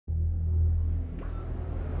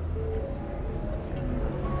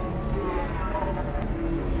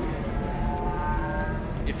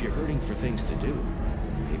looking for things to do.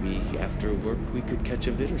 Maybe after work we could catch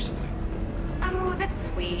a vid or something. Oh, that's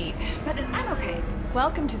sweet. But I'm okay.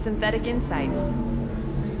 Welcome to Synthetic Insights.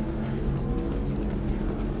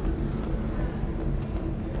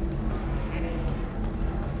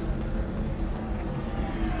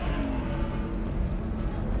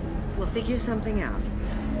 We'll figure something out.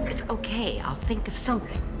 It's okay, I'll think of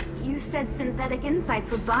something. You said Synthetic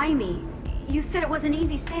Insights would buy me. You said it was an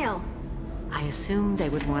easy sale. I assumed they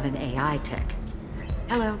would want an AI tech.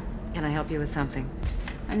 Hello, can I help you with something?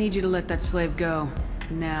 I need you to let that slave go.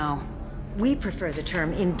 Now. We prefer the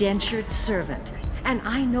term indentured servant. And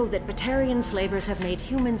I know that Batarian slavers have made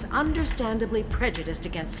humans understandably prejudiced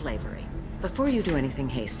against slavery. Before you do anything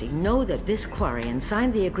hasty, know that this Quarian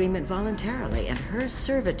signed the agreement voluntarily, and her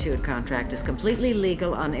servitude contract is completely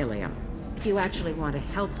legal on Ilium. If you actually want to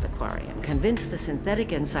help the Quarian, convince the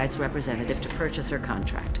Synthetic Insights representative to purchase her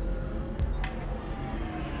contract.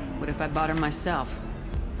 What if I bought her myself?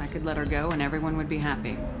 I could let her go and everyone would be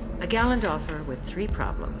happy. A gallant offer with 3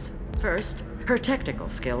 problems. First, her technical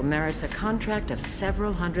skill merits a contract of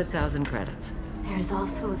several 100,000 credits. There's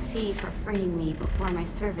also a fee for freeing me before my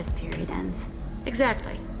service period ends.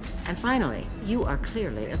 Exactly. And finally, you are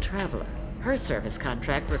clearly a traveler. Her service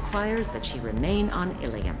contract requires that she remain on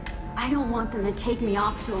Ilium. I don't want them to take me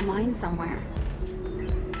off to a mine somewhere.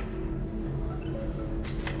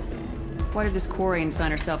 Why did this Quarian sign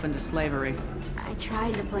herself into slavery? I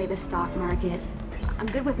tried to play the stock market. I'm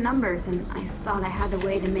good with numbers, and I thought I had a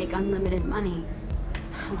way to make unlimited money.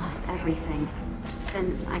 I lost everything.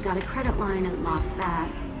 Then I got a credit line and lost that.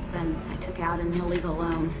 Then I took out an illegal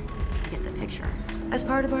loan. You get the picture. As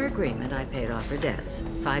part of our agreement, I paid off her debts.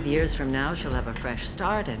 5 years from now, she'll have a fresh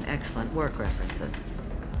start and excellent work references.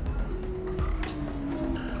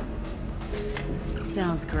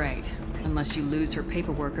 Sounds great. Unless you lose her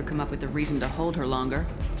paperwork or come up with a reason to hold her longer.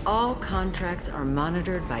 All contracts are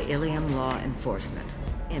monitored by Ilium law enforcement.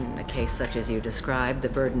 In a case such as you described, the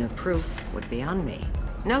burden of proof would be on me.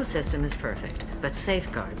 No system is perfect, but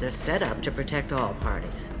safeguards are set up to protect all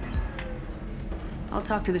parties. I'll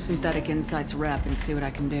talk to the Synthetic Insights rep and see what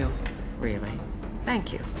I can do. Really?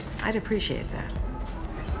 Thank you. I'd appreciate that.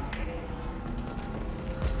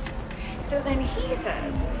 So then he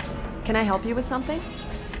says, "Can I help you with something?"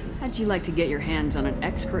 How'd you like to get your hands on an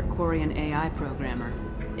expert Quarian AI programmer?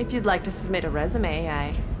 If you'd like to submit a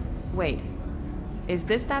resume, Wait. Is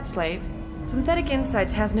this that slave? Synthetic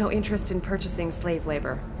Insights has no interest in purchasing slave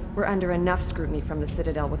labor. We're under enough scrutiny from the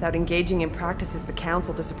Citadel without engaging in practices the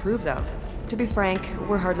Council disapproves of. To be frank,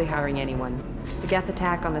 we're hardly hiring anyone. The Geth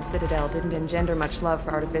attack on the Citadel didn't engender much love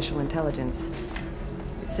for artificial intelligence.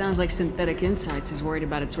 It sounds like Synthetic Insights is worried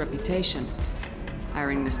about its reputation.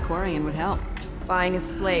 Hiring this Quarian would help. Buying a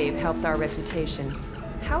slave helps our reputation.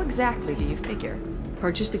 How exactly do you figure?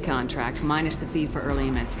 Purchase the contract, minus the fee for early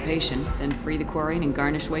emancipation, then free the Quarian and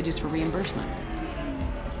garnish wages for reimbursement.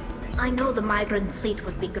 I know the migrant fleet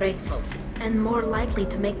would be grateful, and more likely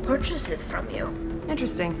to make purchases from you.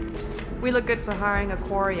 Interesting. We look good for hiring a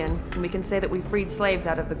Quarian, and we can say that we freed slaves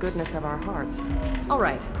out of the goodness of our hearts. All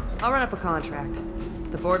right, I'll run up a contract.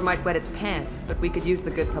 The board might wet its pants, but we could use the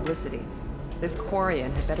good publicity. This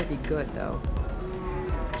Quarian had better be good, though.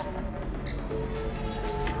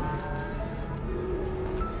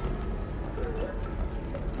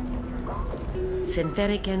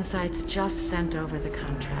 Synthetic Insights just sent over the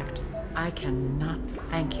contract. I cannot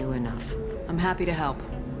thank you enough. I'm happy to help.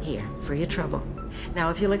 Here, for your trouble. Now,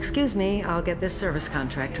 if you'll excuse me, I'll get this service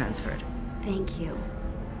contract transferred. Thank you.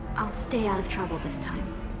 I'll stay out of trouble this time.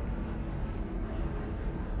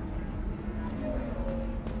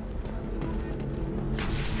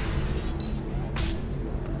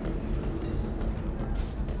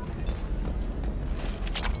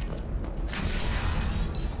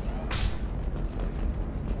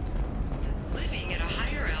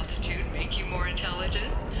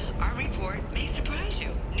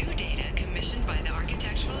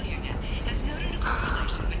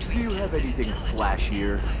 Anything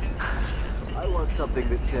flashier. I want something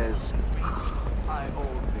that says, I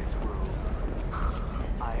own this room.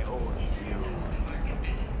 I own you.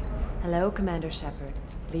 Hello, Commander Shepard.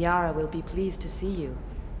 Liara will be pleased to see you.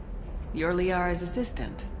 You're Liara's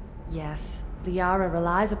assistant. Yes, Liara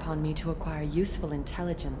relies upon me to acquire useful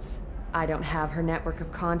intelligence. I don't have her network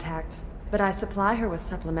of contacts, but I supply her with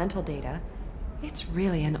supplemental data. It's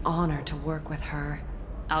really an honor to work with her.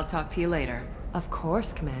 I'll talk to you later. Of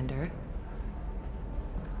course, Commander.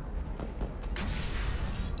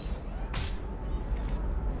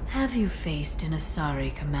 Have you faced an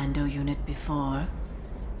Asari commando unit before?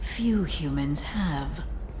 Few humans have.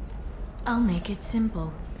 I'll make it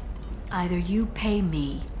simple. Either you pay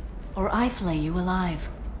me, or I flay you alive.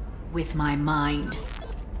 With my mind.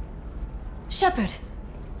 Shepard!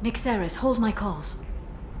 Nixeris, hold my calls.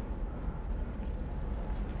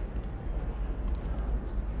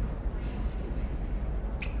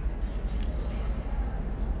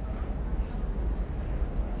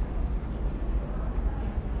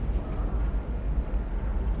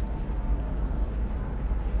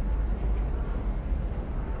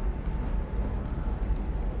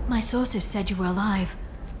 My sources said you were alive,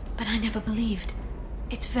 but I never believed.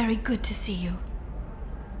 It's very good to see you.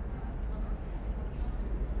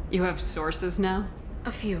 You have sources now?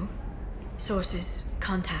 A few. Sources,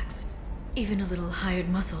 contacts, even a little hired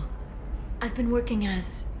muscle. I've been working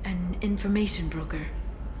as an information broker.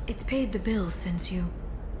 It's paid the bills since you...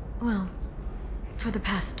 well, for the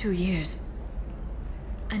past 2 years.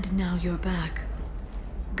 And now you're back,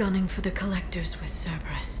 gunning for the collectors with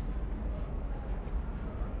Cerberus.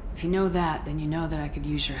 If you know that, then you know that I could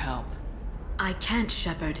use your help. I can't,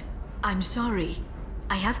 Shepard. I'm sorry.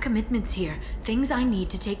 I have commitments here, things I need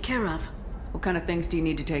to take care of. What kind of things do you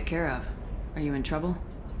need to take care of? Are you in trouble?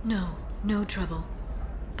 No, no trouble.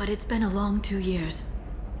 But it's been a long 2 years.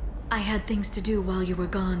 I had things to do while you were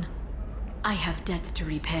gone. I have debts to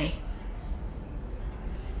repay.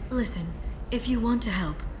 Listen, if you want to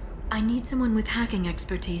help, I need someone with hacking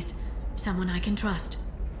expertise. Someone I can trust.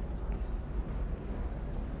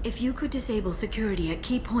 If you could disable security at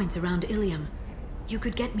key points around Ilium, you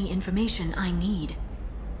could get me information I need.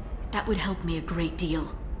 That would help me a great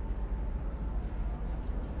deal.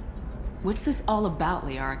 What's this all about,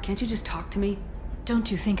 Liara? Can't you just talk to me? Don't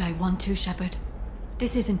you think I want to, Shepard?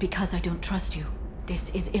 This isn't because I don't trust you. This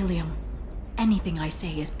is Ilium. Anything I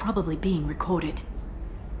say is probably being recorded.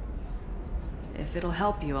 If it'll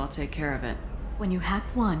help you, I'll take care of it. When you hack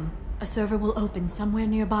one, a server will open somewhere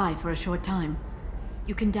nearby for a short time.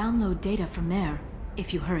 You can download data from there,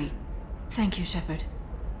 if you hurry. Thank you, Shepard.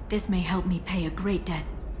 This may help me pay a great debt.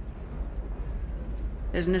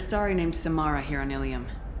 There's an Asari named Samara here on Ilium.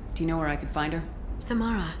 Do you know where I could find her?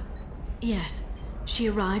 Samara? Yes. She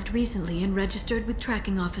arrived recently and registered with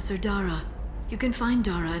Tracking Officer Dara. You can find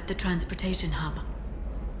Dara at the transportation hub.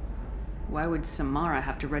 Why would Samara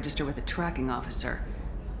have to register with a tracking officer?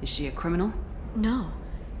 Is she a criminal? No.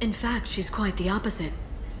 In fact, she's quite the opposite.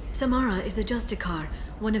 Samara is a Justicar,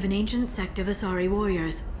 one of an ancient sect of Asari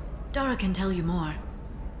warriors. Dara can tell you more.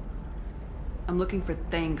 I'm looking for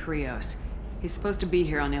Thane Krios. He's supposed to be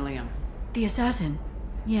here on Ilium. The assassin?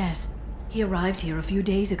 Yes. He arrived here a few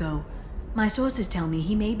days ago. My sources tell me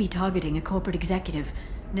he may be targeting a corporate executive,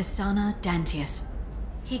 Nisana Dantius.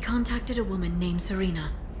 He contacted a woman named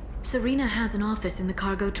Serena. Serena has an office in the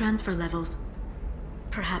cargo transfer levels.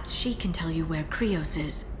 Perhaps she can tell you where Krios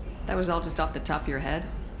is. That was all just off the top of your head?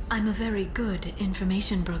 I'm a very good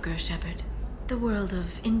information broker, Shepard. The world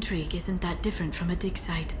of intrigue isn't that different from a dig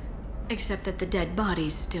site, except that the dead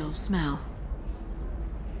bodies still smell.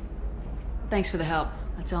 Thanks for the help.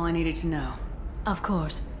 That's all I needed to know. Of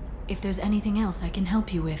course. If there's anything else I can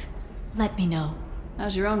help you with, let me know.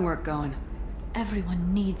 How's your own work going?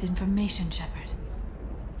 Everyone needs information, Shepard.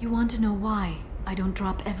 You want to know why I don't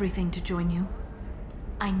drop everything to join you?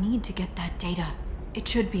 I need to get that data. It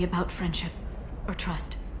should be about friendship, or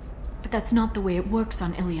trust. But that's not the way it works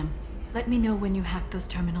on Ilium. Let me know when you hack those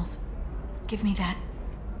terminals. Give me that,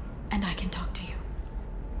 and I can talk to you.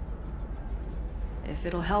 If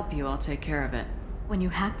it'll help you, I'll take care of it. When you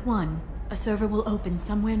hack one, a server will open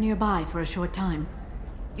somewhere nearby for a short time.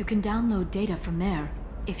 You can download data from there,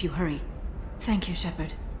 if you hurry. Thank you,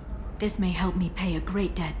 Shepard. This may help me pay a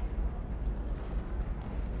great debt.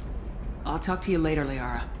 I'll talk to you later,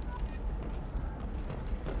 Liara.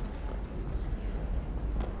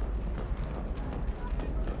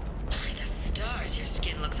 By the stars, your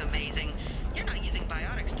skin looks amazing. You're not using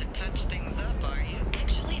biotics to touch things up, are you?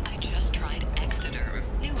 Actually, I just tried Exoderm.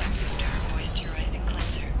 New Exoderm moisturizing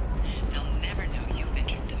cleanser. They'll never know you've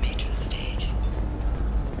entered the matron stage.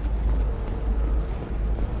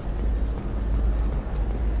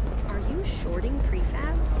 Are you shorting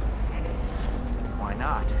prefabs? Why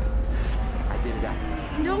not? I did it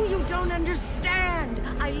after. No, you don't understand!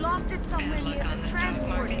 I lost it somewhere Bad near luck on the the stock transport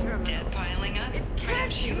market. terminal. Debt piling up.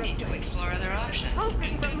 Perhaps you need to explore other options.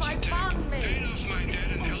 Token from my bond mate. Paid off my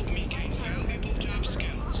debt and helped me gain valuable job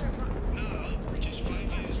skills. Now, just 5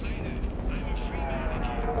 years later, I'm a free man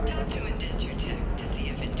again. Talk to Indentured Tech to see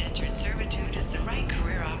if indentured servitude is the right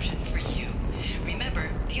career option for you. Remember,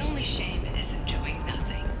 the only shame is in doing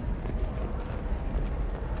nothing.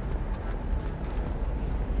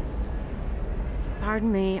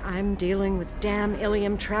 Pardon me, I'm dealing with damn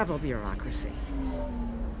Ilium travel bureaucracy.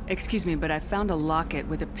 Excuse me, but I found a locket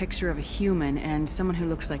with a picture of a human and someone who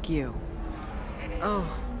looks like you. Oh,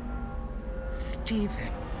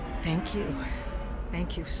 Stephen, thank you.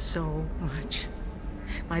 Thank you so much.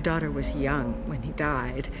 My daughter was young when he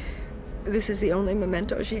died. This is the only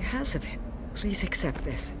memento she has of him. Please accept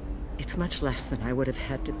this. It's much less than I would have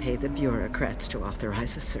had to pay the bureaucrats to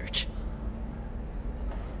authorize a search.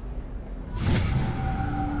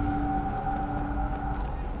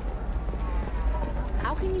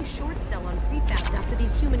 How can you short sell on prefabs after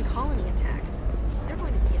these human colony attacks? They're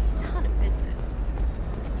going to see a ton of business.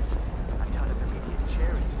 A ton of immediate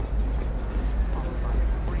charity. Followed by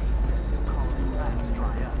a free as new colony labs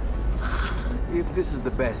dry up. If this is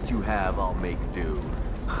the best you have, I'll make do.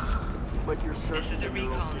 But you're certain This is a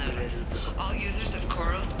recall notice. All users of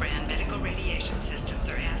Koros brand medical radiation systems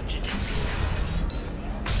are asked to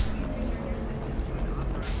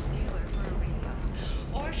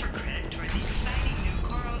or for credit toward the exciting new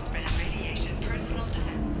Koros brand radiation personal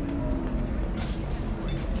defense.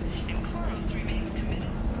 And Koros remains committed.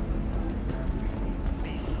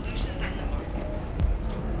 Base solutions on the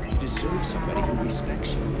market. You deserve somebody who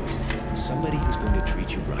respects you. Somebody who's going to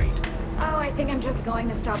treat you right. Oh, I think I'm just going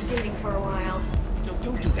to stop dating for a while. No,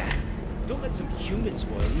 don't do that. Don't let some human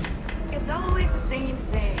spoil you. It's always the same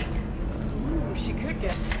thing. Ooh, she could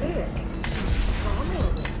get sick. She's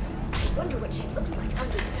vulnerable. I wonder what she looks like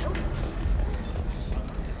under the helmet.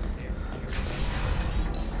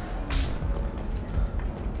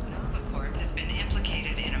 Novacorp has been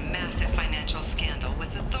implicated in a massive financial scandal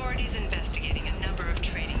with authorities investigating a number of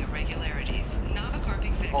trading irregularities. Novacorp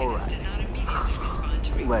executives did not immediately respond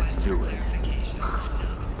to requests Let's do for it.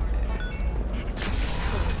 clarification.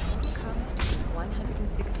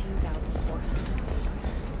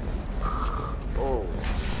 Oh,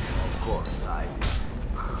 of course, I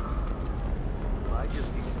just...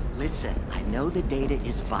 Listen, I know the data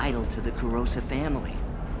is vital to the Kurosa family.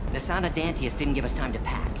 Nasana Dantius didn't give us time to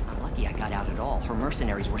pack. I'm lucky I got out at all. Her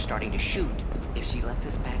mercenaries were starting to shoot. If she lets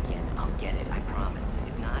us back in, I'll get it, I promise.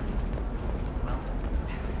 If not, well,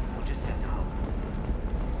 we'll just have to hope.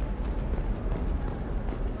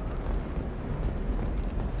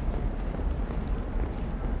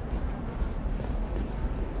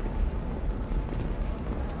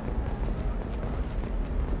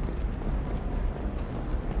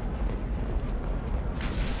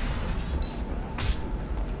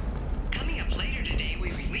 Coming up later today,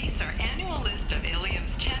 we release our annual list of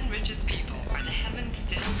Ilium's 10 richest people. Are the heavens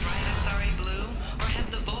still bright Asari blue, or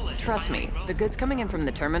have the Volus Trust me, finally rolled? the goods coming in from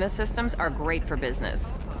the Terminus systems are great for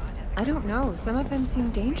business. I don't know, some of them seem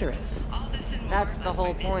dangerous. All this and more That's the about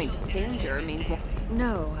whole my point. vigil Danger entertainment means day. more.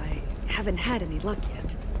 No, I haven't had any luck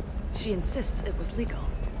yet. She insists it was legal.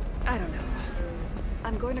 I don't know.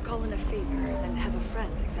 I'm going to call in a favor and have a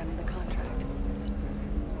friend examine the contract.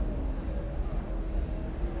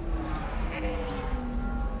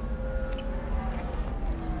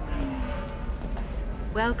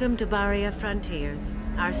 Welcome to Baria Frontiers.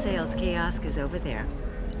 Our sales kiosk is over there.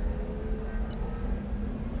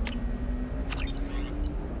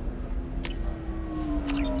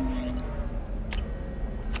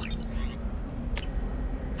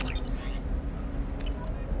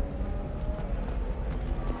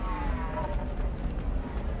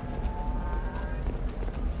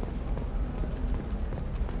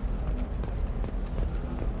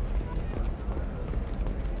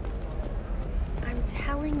 I'm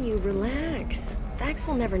telling you, relax. Thax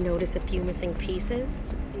will never notice a few missing pieces.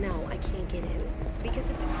 No, I can't get in. Because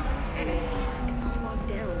it's a crime scene. It's all locked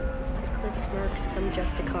down. Eclipse marks, some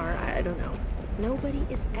Justicar, I don't know. Nobody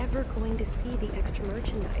is ever going to see the extra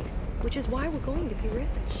merchandise. Which is why we're going to be rich.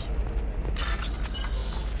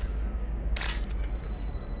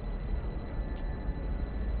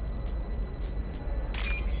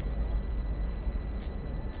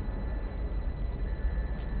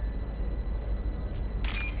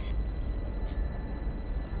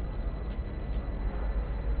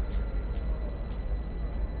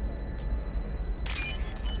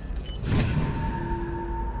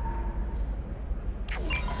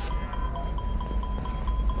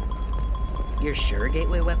 You're sure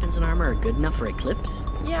gateway weapons and armor are good enough for Eclipse?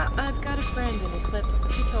 Yeah, I've got a friend in Eclipse.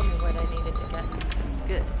 She told me what I needed to get.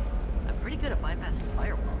 Good. I'm pretty good at bypassing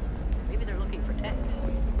firewalls. Maybe they're looking for techs.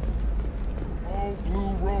 Oh, blue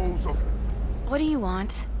rose of... What do you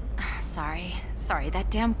want? Sorry,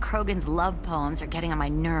 that damn Krogan's love poems are getting on my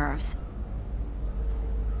nerves.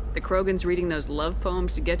 The Krogan's reading those love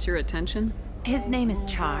poems to get your attention? His name is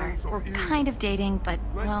Char. We're kind of dating, but,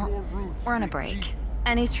 well, we're on a break.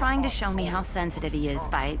 And he's trying to show me how sensitive he is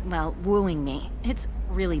by, well, wooing me. It's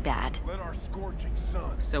really bad. Let our scorching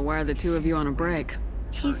sun... So why are the two of you on a break?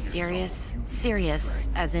 He's serious. Serious,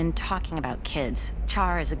 as in talking about kids.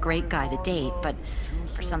 Char is a great guy to date, but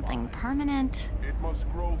for something permanent...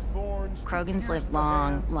 Krogans live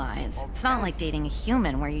long lives. It's not like dating a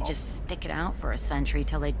human where you just stick it out for a century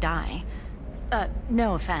till they die.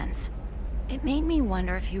 No offense. It made me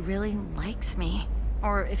wonder if he really likes me,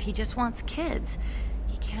 or if he just wants kids.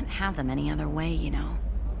 He can't have them any other way, you know,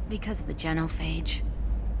 because of the genophage.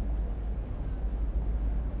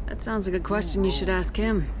 That sounds like a question you should ask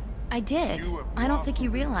him. I did. I don't think he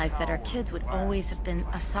realized that our kids would always have been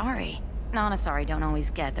Asari. Non-Asari don't always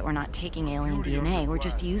get that we're not taking alien DNA, we're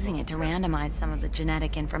just using it to randomize some of the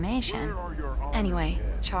genetic information. Anyway,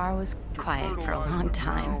 Char was quiet for a long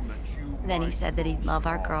time. Then he said that he'd love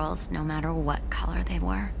our girls no matter what color they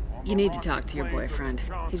were. You need to talk to your boyfriend.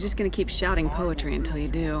 He's just gonna keep shouting poetry until you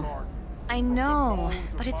do. I know,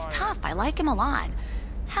 but it's tough. I like him a lot.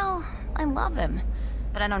 Hell, I love him.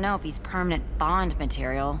 But I don't know if he's permanent Bond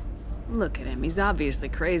material. Look at him, he's obviously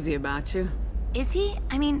crazy about you. Is he?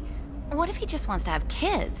 I mean, what if he just wants to have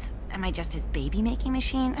kids? Am I just his baby-making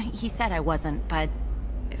machine? He said I wasn't, but...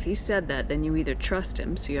 If he said that, then you either trust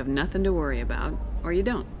him, so you have nothing to worry about, or you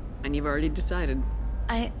don't, and you've already decided.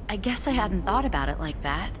 I guess I hadn't thought about it like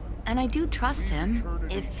that. And I do trust him,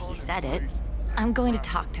 if he said it. I'm going to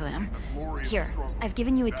talk to him. Here, I've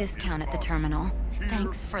given you a discount at the terminal.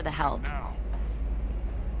 Thanks for the help.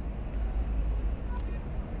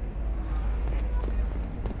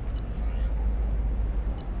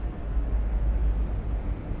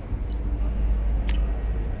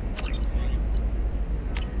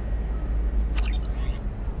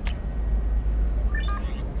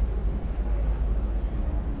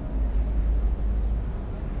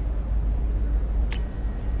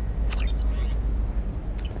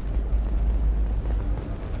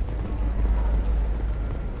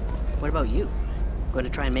 What about you? Going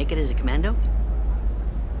to try and make it as a commando?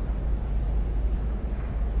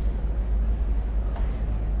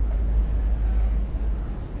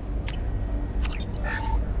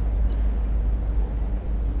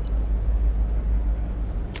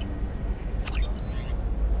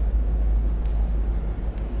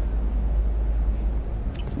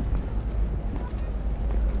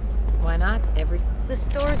 Why not? The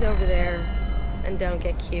store's over there. And don't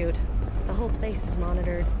get cute. The whole place is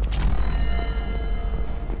monitored.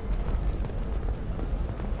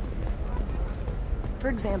 For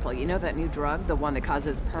example, you know that new drug, the one that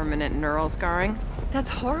causes permanent neural scarring? That's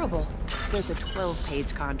horrible. There's a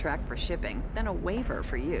 12-page contract for shipping, then a waiver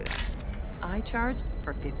for use. I charged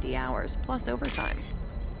for 50 hours, plus overtime.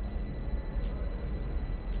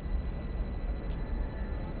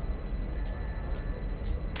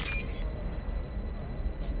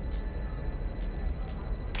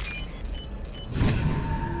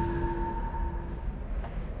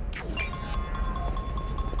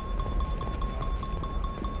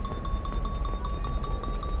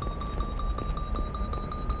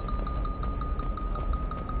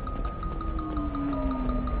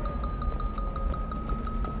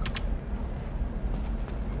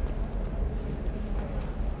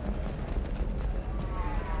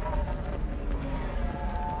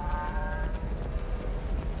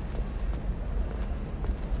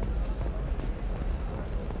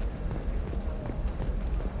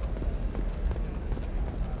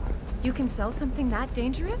 You can sell something that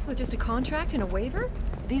dangerous with just a contract and a waiver?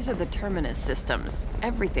 These are the Terminus systems.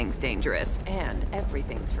 Everything's dangerous, and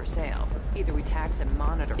everything's for sale. Either we tax and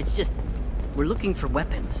monitor... It's just... we're looking for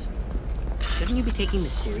weapons. Shouldn't you be taking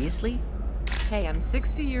this seriously? Hey, I'm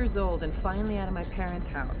 60 years old and finally out of my parents'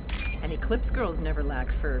 house. And Eclipse girls never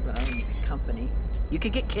lack for, company. You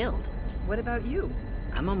could get killed. What about you?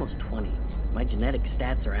 I'm almost 20. My genetic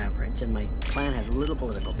stats are average, and my clan has little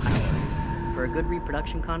political power. For a good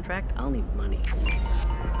reproduction contract, I'll need money.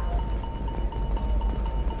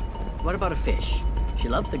 What about a fish? She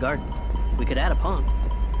loves the garden. We could add a pond.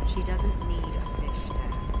 She doesn't need a fish,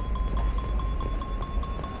 Dad.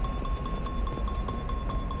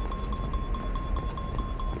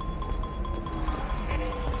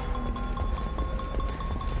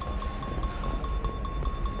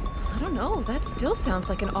 I don't know, that still sounds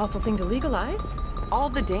like an awful thing to legalize. All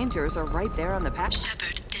the dangers are right there on the package.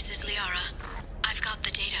 Shepard, this is Liara. I've got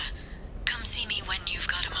the data. Come see me when you've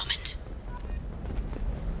got a moment.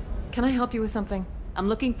 Can I help you with something? I'm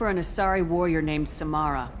looking for an Asari warrior named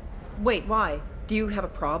Samara. Wait, why? Do you have a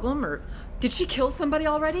problem, or did she kill somebody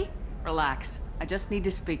already? Relax. I just need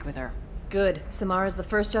to speak with her. Good. Samara's the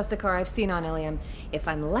first Justicar I've seen on Ilium. If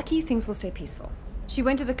I'm lucky, things will stay peaceful. She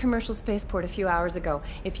went to the commercial spaceport a few hours ago.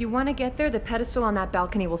 If you want to get there, the pedestal on that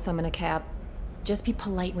balcony will summon a cab. Just be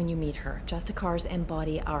polite when you meet her. Justicars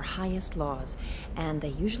embody our highest laws, and they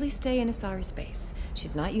usually stay in Asari space.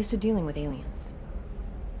 She's not used to dealing with aliens.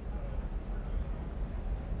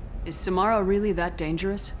 Is Samara really that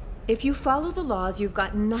dangerous? If you follow the laws, you've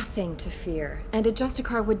got nothing to fear, and a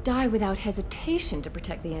Justicar would die without hesitation to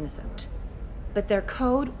protect the innocent. But their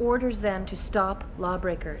code orders them to stop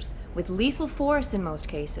lawbreakers, with lethal force in most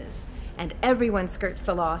cases, and everyone skirts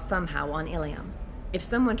the law somehow on Ilium. If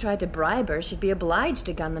someone tried to bribe her, she'd be obliged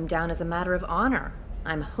to gun them down as a matter of honor.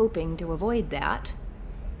 I'm hoping to avoid that.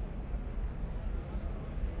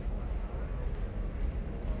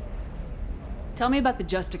 Tell me about the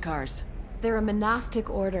Justicars. They're a monastic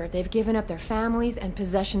order. They've given up their families and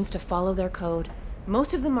possessions to follow their code.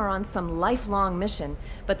 Most of them are on some lifelong mission,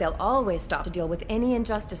 but they'll always stop to deal with any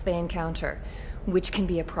injustice they encounter, which can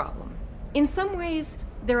be a problem. In some ways,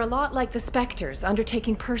 they're a lot like the Spectres,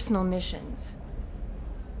 undertaking personal missions.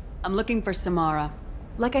 I'm looking for Samara.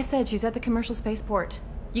 Like I said, she's at the commercial spaceport.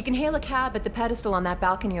 You can hail a cab at the pedestal on that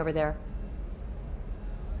balcony over there.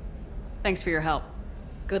 Thanks for your help.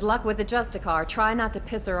 Good luck with the Justicar. Try not to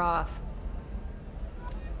piss her off.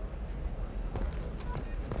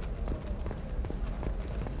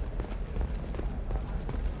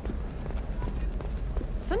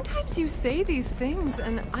 Sometimes you say these things,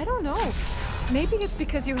 and I don't know. Maybe it's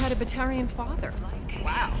because you had a Batarian father.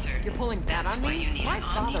 Wow, you're pulling that on me? My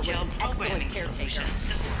father was an excellent caretaker.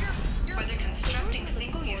 Whether constructing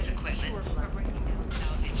single-use equipment or bringing down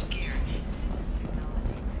salvage gear.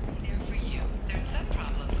 There for you. There's some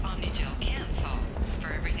problems Omnigel can't solve.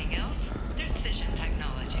 For everything else, there's Scission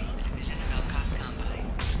technology. Division of Elcost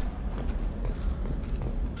Combine.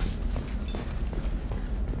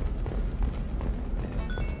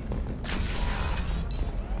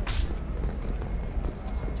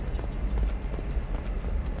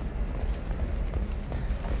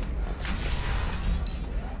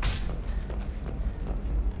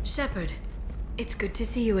 Shepard, it's good to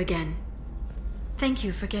see you again. Thank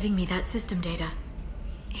you for getting me that system data.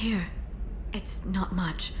 Here, it's not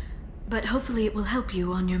much, but hopefully it will help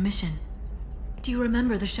you on your mission. Do you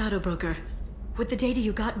remember the Shadow Broker? With the data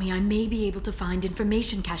you got me, I may be able to find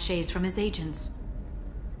information caches from his agents.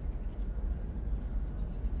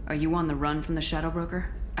 Are you on the run from the Shadow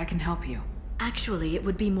Broker? I can help you. Actually, it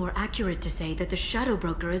would be more accurate to say that the Shadow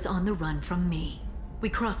Broker is on the run from me. We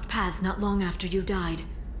crossed paths not long after you died.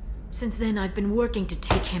 Since then, I've been working to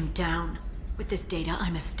take him down. With this data,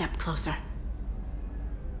 I'm a step closer.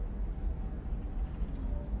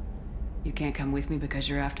 You can't come with me because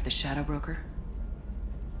you're after the Shadow Broker?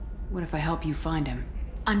 What if I help you find him?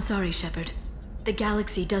 I'm sorry, Shepard. The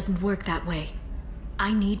galaxy doesn't work that way.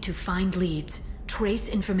 I need to find leads, trace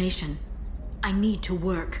information. I need to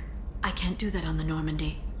work. I can't do that on the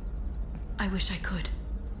Normandy. I wish I could.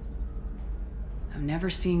 I've never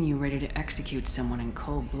seen you ready to execute someone in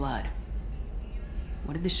cold blood.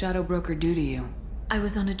 What did the Shadow Broker do to you? I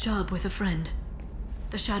was on a job with a friend.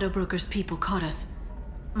 The Shadow Broker's people caught us.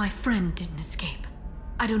 My friend didn't escape.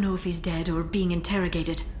 I don't know if he's dead or being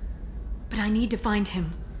interrogated. But I need to find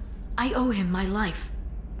him. I owe him my life.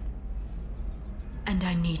 And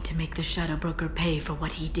I need to make the Shadow Broker pay for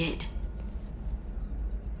what he did.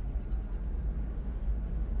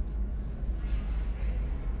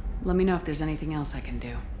 Let me know if there's anything else I can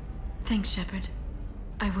do. Thanks, Shepard.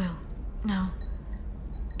 I will. Now,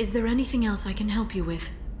 is there anything else I can help you with?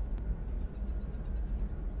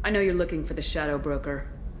 I know you're looking for the Shadow Broker.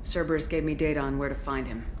 Cerberus gave me data on where to find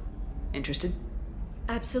him. Interested?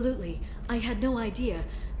 Absolutely. I had no idea.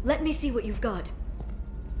 Let me see what you've got.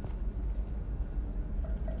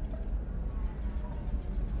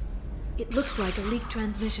 It looks like a leaked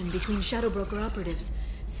transmission between Shadow Broker operatives.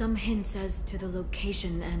 Some hints as to the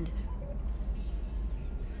location and...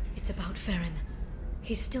 It's about Farron.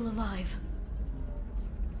 He's still alive.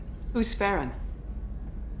 Who's Farron?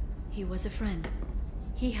 He was a friend.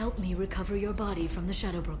 He helped me recover your body from the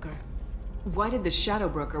Shadow Broker. Why did the Shadow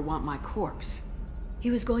Broker want my corpse?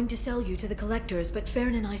 He was going to sell you to the Collectors, but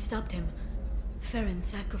Farron and I stopped him. Farron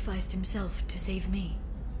sacrificed himself to save me.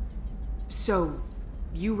 So,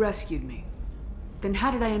 you rescued me. Then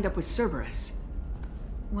how did I end up with Cerberus?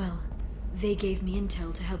 Well, they gave me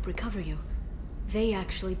intel to help recover you. They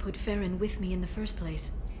actually put Farron with me in the first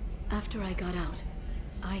place. After I got out,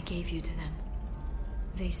 I gave you to them.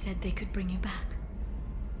 They said they could bring you back.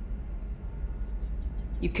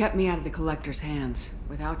 You kept me out of the Collector's hands.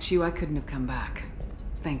 Without you, I couldn't have come back.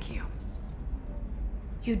 Thank you.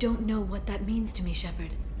 You don't know what that means to me,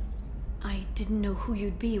 Shepard. I didn't know who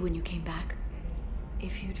you'd be when you came back.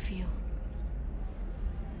 If you'd feel.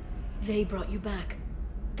 They brought you back.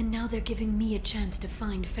 And now they're giving me a chance to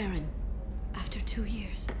find Farron. After 2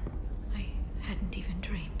 years, I hadn't even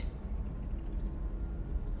dreamed.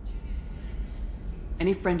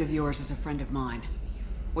 Any friend of yours is a friend of mine.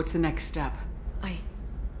 What's the next step?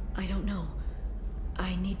 I don't know.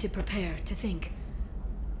 I need to prepare, to think.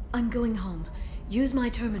 I'm going home. Use my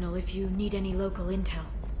terminal if you need any local intel.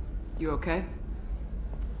 You okay?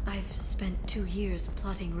 I've spent 2 years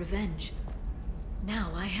plotting revenge.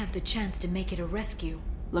 Now I have the chance to make it a rescue.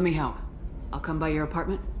 Let me help. I'll come by your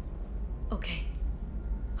apartment. Okay.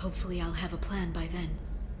 Hopefully I'll have a plan by then.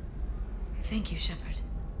 Thank you, Shepard.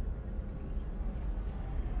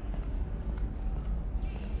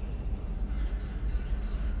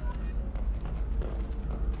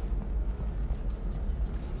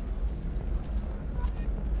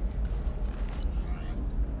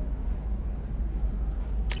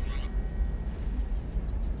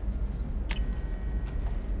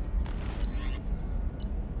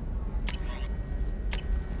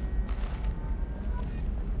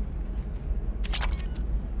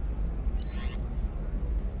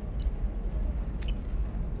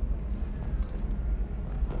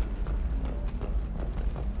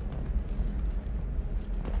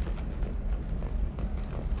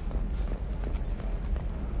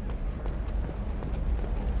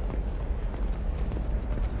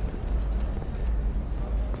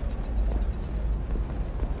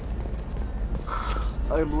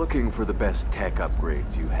 I'm looking for the best tech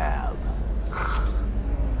upgrades you have.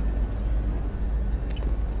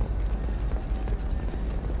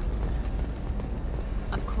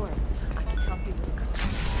 Of course, I can help you with the cost.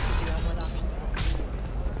 Figure out what options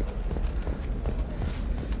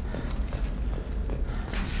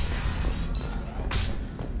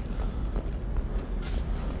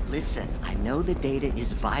will Listen, I know the data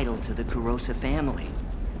is vital to the Kurosa family.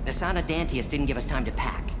 Nasana Dantius didn't give us time to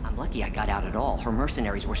pack. I'm lucky I got out at all. Her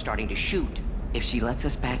mercenaries were starting to shoot. If she lets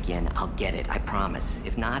us back in, I'll get it, I promise.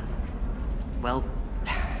 If not, well,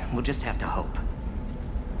 we'll just have to hope.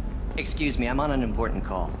 Excuse me, I'm on an important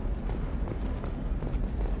call.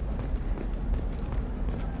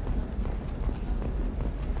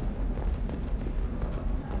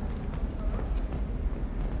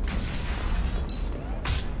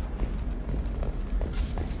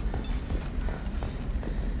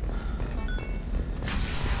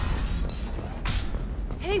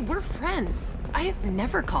 Hey, we're friends. I have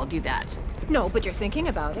never called you that. No, but you're thinking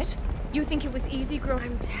about it. You think it was easy growing—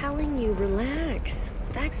 I'm telling you, relax.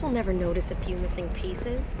 Thax will never notice a few missing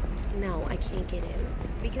pieces. No, I can't get in.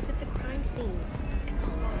 Because it's a crime scene. It's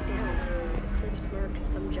all locked down. Eclipse Mercs,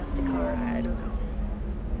 some Justicar, I don't know.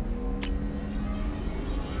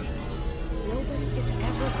 Nobody is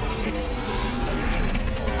ever going to see these territories.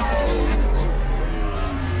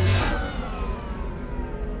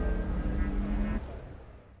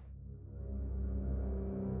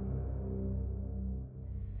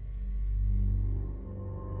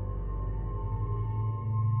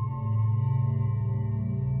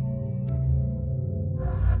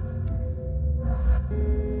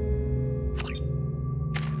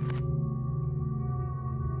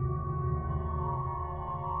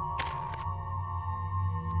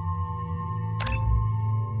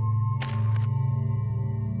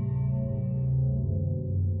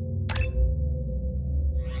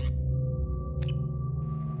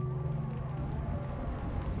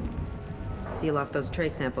 Seal off those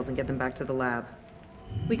trace samples and get them back to the lab.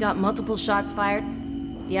 We got multiple shots fired.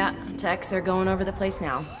 Yeah, techs are going over the place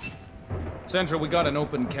now. Central, we got an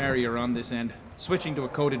open carrier on this end. Switching to a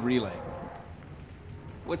coded relay.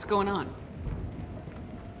 What's going on?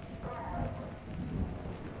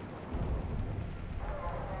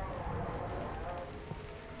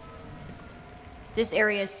 This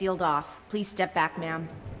area is sealed off. Please step back, ma'am.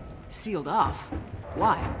 Sealed off?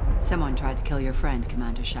 Why? Someone tried to kill your friend,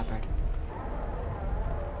 Commander Shepard.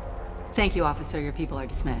 Thank you, officer. Your people are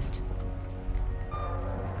dismissed.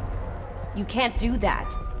 You can't do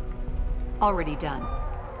that. Already done.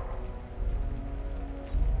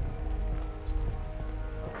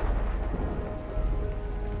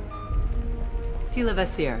 Tila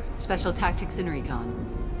Vasir, Special Tactics and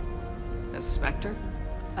Recon. A Spectre?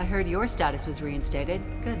 I heard your status was reinstated.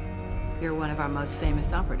 Good. You're one of our most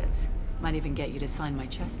famous operatives. Might even get you to sign my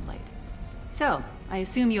chest plate. So, I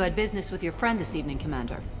assume you had business with your friend this evening,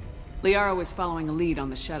 Commander. Liara was following a lead on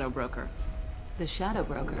the Shadow Broker. The Shadow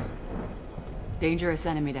Broker? Dangerous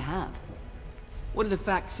enemy to have. What are the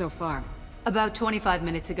facts so far? About 25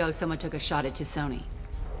 minutes ago, someone took a shot at T'Soni.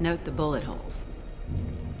 Note the bullet holes.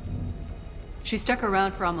 She stuck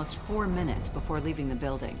around for almost 4 minutes before leaving the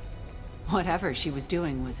building. Whatever she was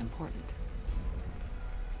doing was important.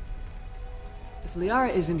 If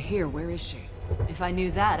Liara isn't here, where is she? If I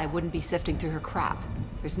knew that, I wouldn't be sifting through her crap.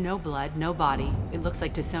 There's no blood, no body. It looks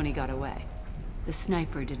like T'Soni got away. The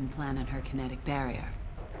sniper didn't plan on her kinetic barrier.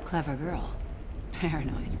 Clever girl.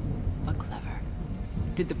 Paranoid, but clever.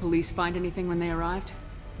 Did the police find anything when they arrived?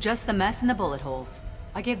 Just the mess and the bullet holes.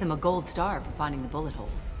 I gave them a gold star for finding the bullet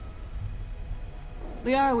holes.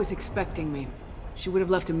 Liara was expecting me. She would have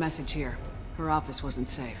left a message here. Her office wasn't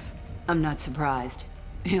safe. I'm not surprised.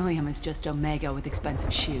 Ilium is just Omega with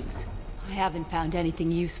expensive shoes. I haven't found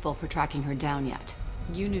anything useful for tracking her down yet.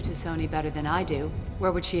 You knew T'Soni better than I do.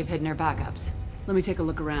 Where would she have hidden her backups? Let me take a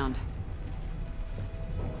look around.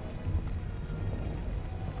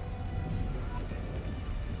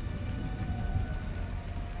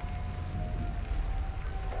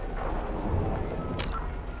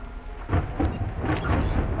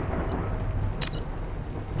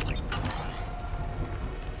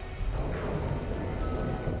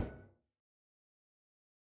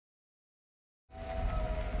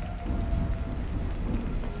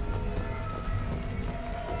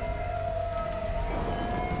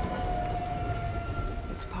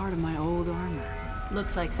 Part of my old armor.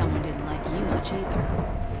 Looks like someone didn't like you much either.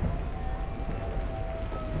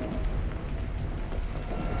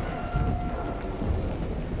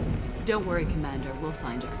 Don't worry, Commander. We'll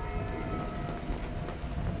find her.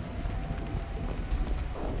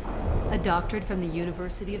 A doctorate from the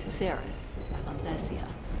University of Ceres, Alanthesia.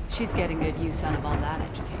 She's getting good use out of all that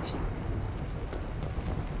education.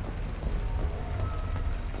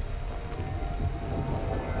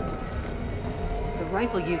 The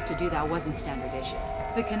rifle used to do that wasn't standard issue.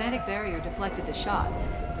 The kinetic barrier deflected the shots,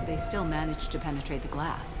 but they still managed to penetrate the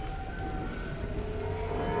glass.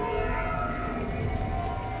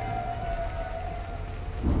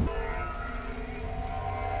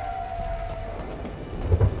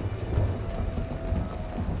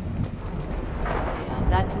 Yeah,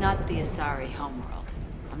 that's not the Asari homeworld.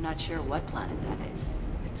 I'm not sure what planet that is.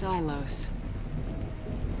 It's Ilos.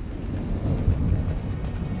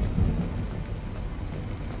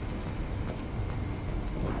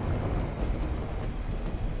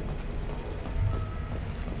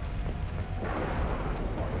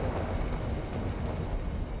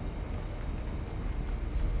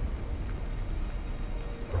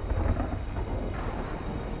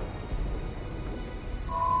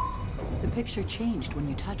 The picture changed when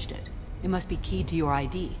you touched it. It must be keyed to your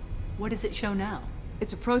ID. What does it show now?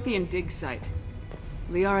 It's a Prothean dig site.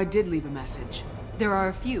 Liara did leave a message. There are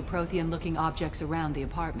a few Prothean-looking objects around the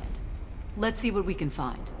apartment. Let's see what we can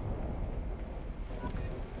find.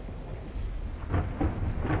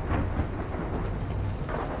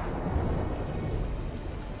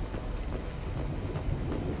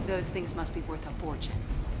 Those things must be worth a fortune.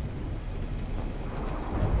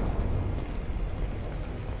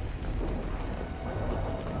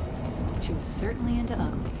 She was certainly into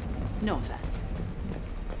ugly. No offense.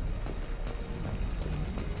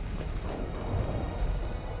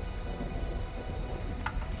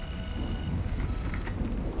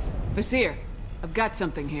 Vasir, I've got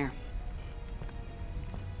something here.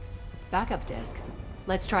 Backup disk.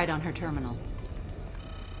 Let's try it on her terminal.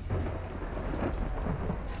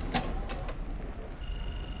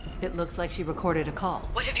 It looks like she recorded a call.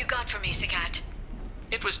 What have you got for me, Sagat?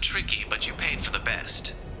 It was tricky, but you paid for the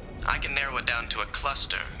best. I can narrow it down to a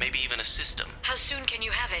cluster, maybe even a system. How soon can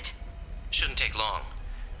you have it? Shouldn't take long.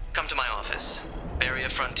 Come to my office. Barrier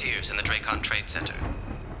Frontiers in the Dracon Trade Center.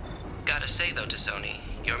 Gotta say though, T'Soni,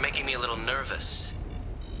 you're making me a little nervous.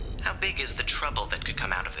 How big is the trouble that could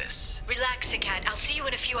come out of this? Relax, Sagat. I'll see you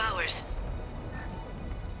in a few hours.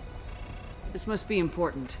 This must be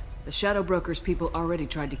important. The Shadow Broker's people already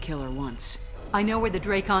tried to kill her once. I know where the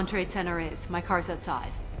Dracon Trade Center is. My car's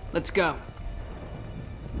outside. Let's go.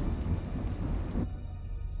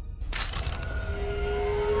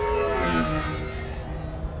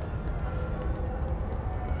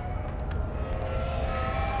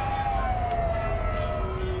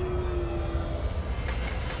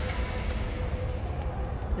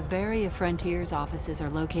 The Barrier Frontiers offices are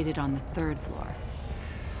located on the 3rd floor.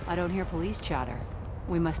 I don't hear police chatter.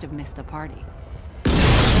 We must have missed the party.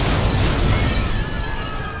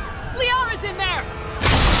 Liara's in there!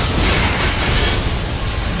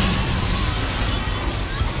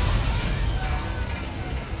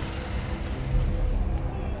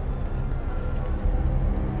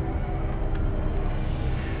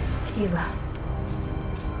 Keela.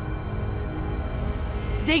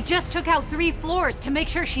 They just took out 3 floors to make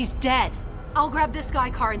sure she's dead. I'll grab this Sky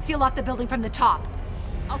car and seal off the building from the top.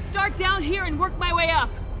 I'll start down here and work my way up.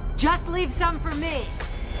 Just leave some for me.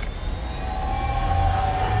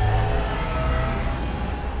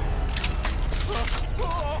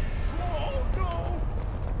 Oh, no!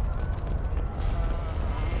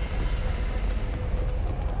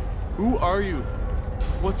 Who are you?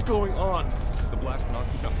 What's going on? The blast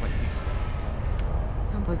knocked me off my feet.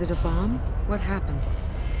 So, was it a bomb? What happened?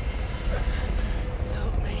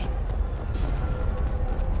 Help me.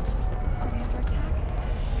 Are we under attack?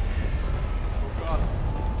 Oh God,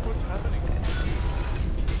 what's happening?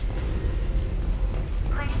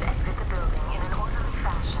 Please exit the building in an orderly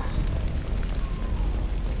fashion.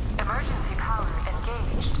 Emergency power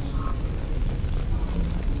engaged.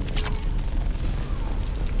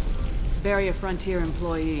 Barrier Frontier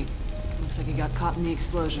employee. Looks like he got caught in the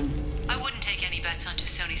explosion. I wouldn't take any bets on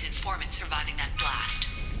T'Soni's informant surviving that blast.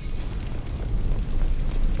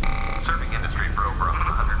 Serving industry for over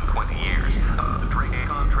 120 years, the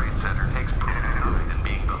Dracon Trade Center takes pride in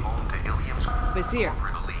being the home to Ilium's... Vizier,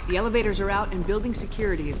 the elevators are out and building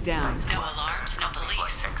security is down. No alarms, no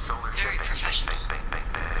police. Very professional.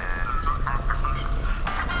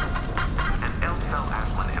 And L-Cell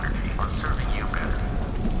Aslan Energy are serving you better.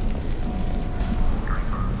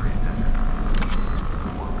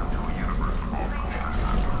 Welcome to a universe of all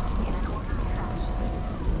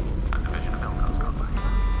a division of Elco's company.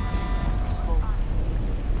 Smoke.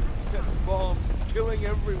 Setting bombs and killing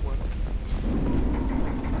everyone.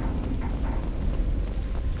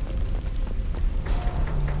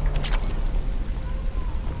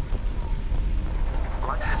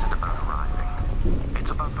 Life isn't about arriving.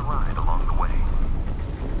 It's about the ride along the way.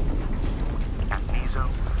 At Nizo,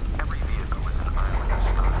 every vehicle is an island of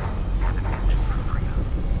style and an engine for freedom.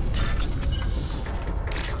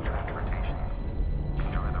 Choose transportation.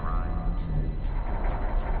 Enjoy the ride.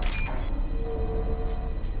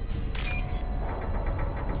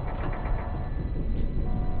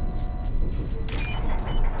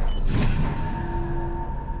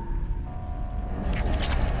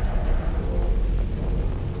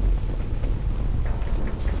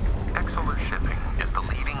 Exeler Shipping is the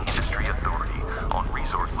leading industry authority on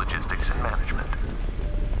resource logistics and management.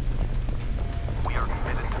 We are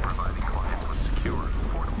committed to providing clients with secure,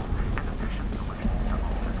 affordable, and efficient solutions to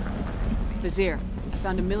all their specifications. Vizier,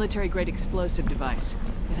 found a military-grade explosive device.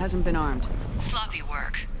 It hasn't been armed. Sloppy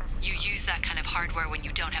work. You use that kind of hardware when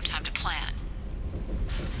you don't have time to plan.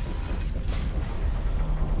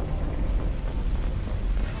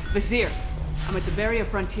 Vizier, I'm at the Barrier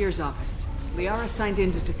Frontier's office. Liara signed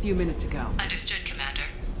in just a few minutes ago. Understood, Commander.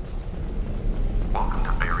 Welcome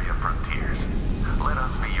to Barrier Frontiers. Let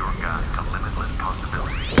us be your guide to limitless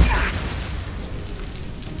possibilities.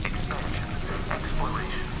 Expansion,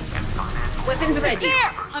 exploration, and financial... Weapons ready.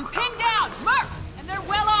 Vizier! I'm pinned down! Marked! And they're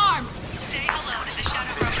well armed! Say hello to the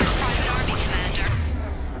Shadow Broker's private army, Commander.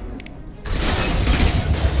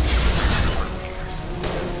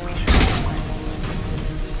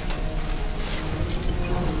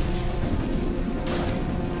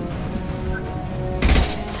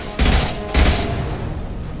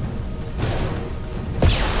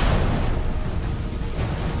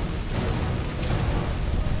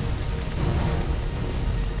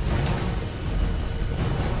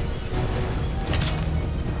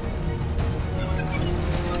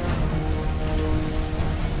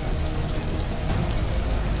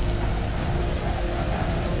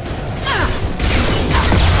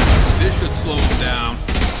 This should slow him down.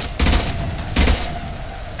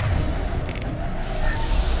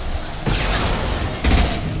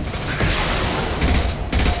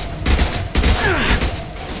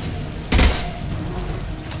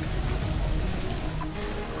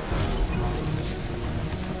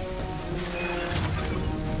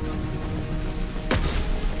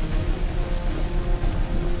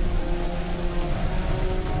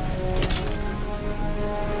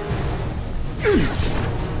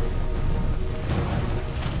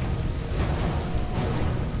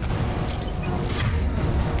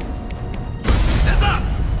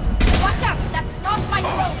 Watch out! That's not my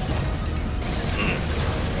rope!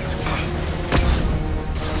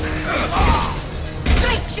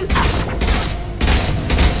 Straight shoot up!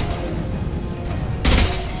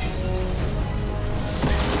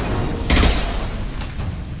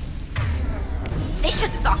 They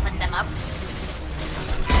should soften them up.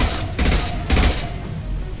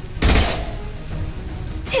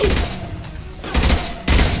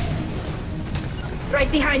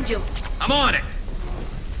 Right behind you. I'm on it.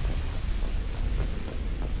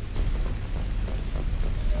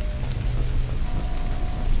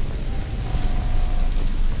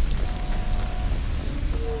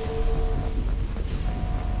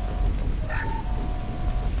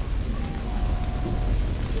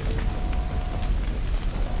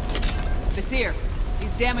 Vizier,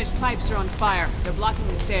 these damaged pipes are on fire. They're blocking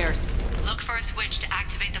the stairs. Look for a switch to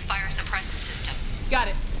activate the fire suppressant system. Got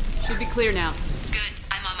it. Should be clear now. Good.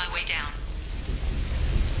 I'm on my way down.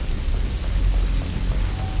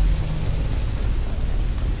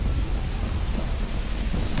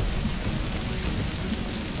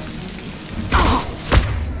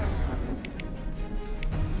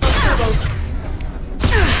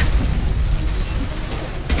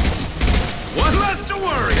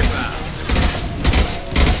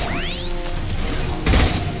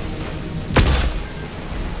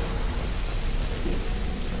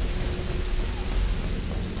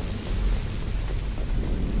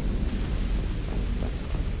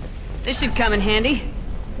 This should come in handy.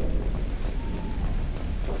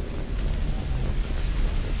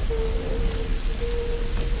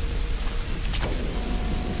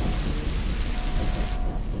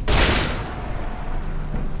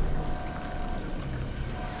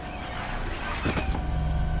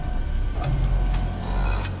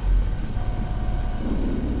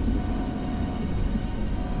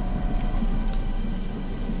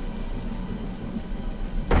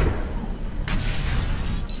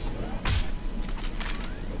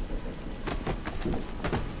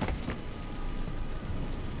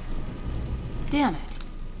 Damn it.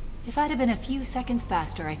 If I'd have been a few seconds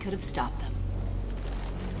faster, I could have stopped them.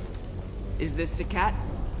 Is this Sakat?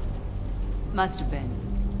 Must have been.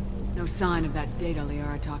 No sign of that data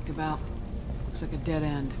Liara talked about. Looks like a dead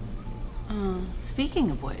end. Speaking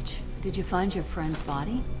of which, did you find your friend's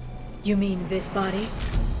body? You mean this body?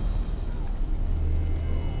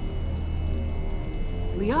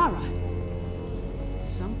 Liara?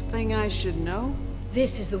 Something I should know?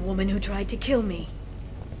 This is the woman who tried to kill me.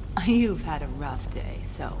 You've had a rough day,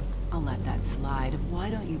 so I'll let that slide. Why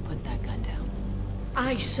don't you put that gun down?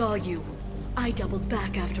 I saw you. I doubled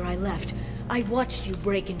back after I left. I watched you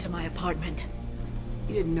break into my apartment.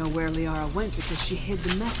 You didn't know where Liara went because she hid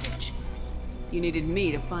the message. You needed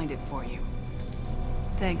me to find it for you.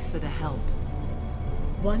 Thanks for the help.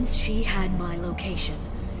 Once she had my location,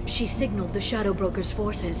 she signaled the Shadow Broker's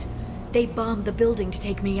forces. They bombed the building to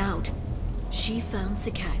take me out. She found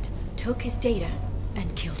Sakat, took his data,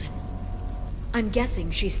 and killed him. I'm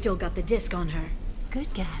guessing she's still got the disc on her.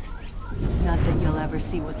 Good guess. Not that you'll ever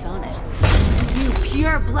see what's on it. You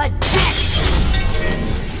pure blood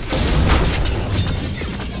bitch!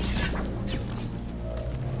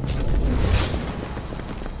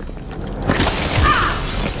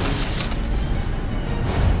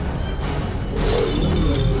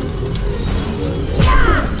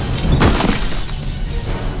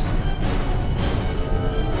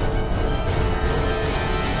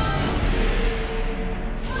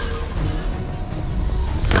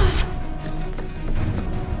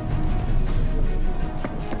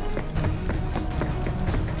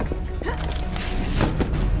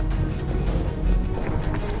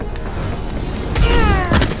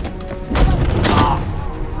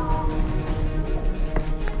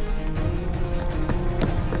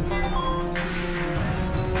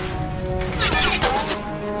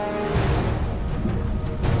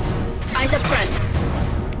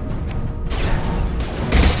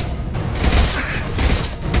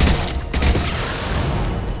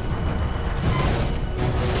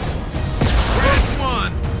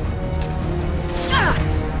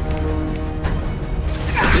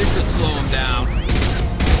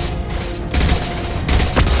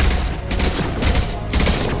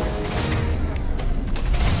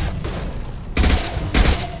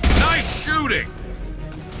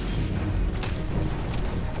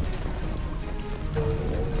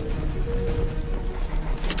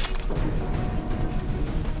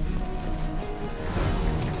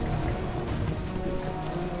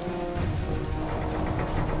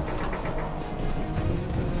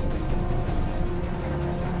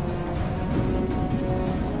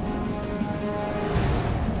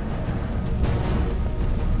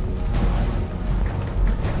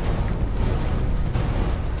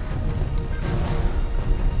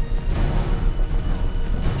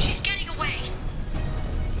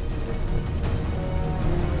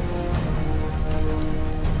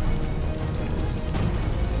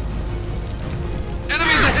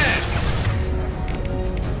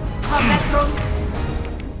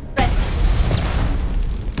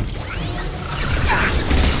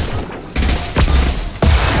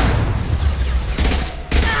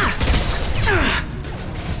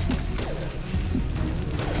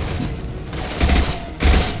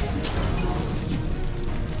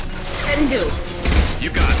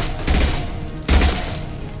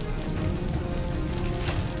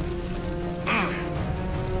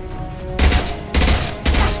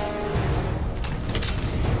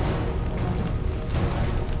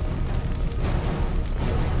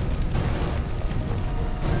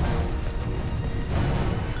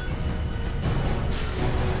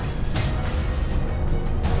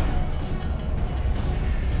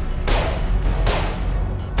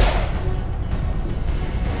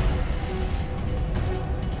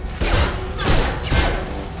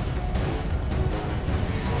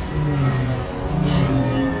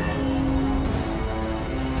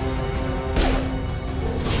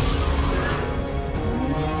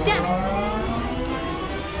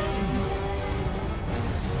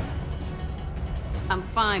 I'm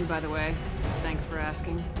fine, by the way. Thanks for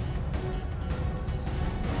asking.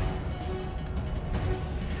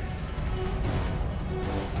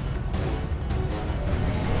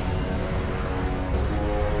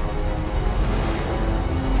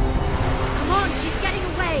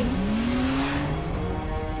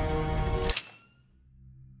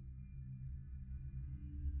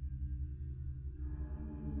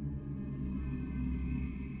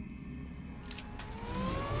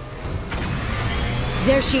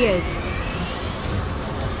 There she is.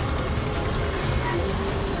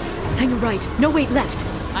 Hang a right. No, wait, left.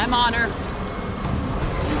 I'm on her.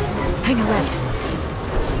 Hang a left.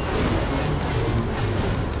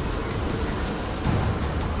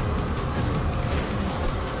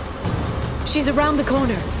 She's around the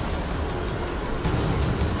corner.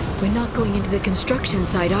 We're not going into the construction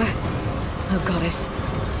site, are? Oh, goddess.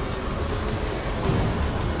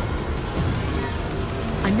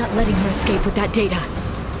 I'm not letting her escape with that data.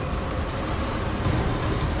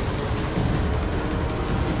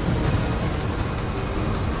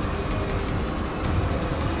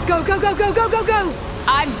 Go, go, go, go, go, go, go!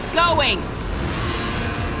 I'm going!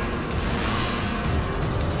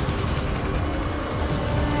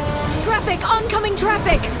 Traffic! Oncoming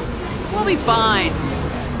traffic! We'll be fine.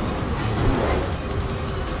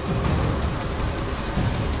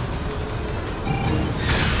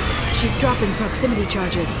 She's dropping proximity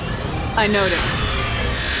charges. I noticed.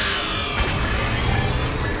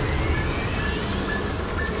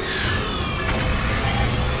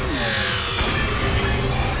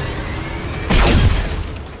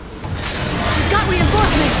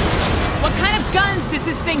 What kind of guns does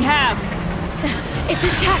this thing have? It's a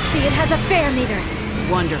taxi. It has a fare meter.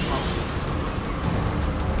 Wonderful.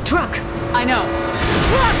 Truck. I know.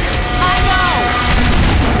 Truck! I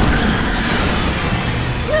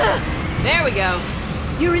know! There we go.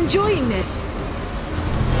 You're enjoying this.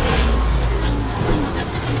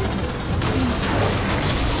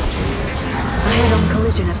 A head-on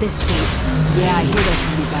collision at this speed. Yeah, I hear those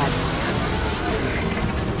pretty bad.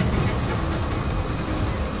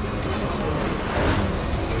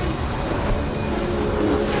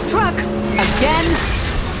 Truck! Again?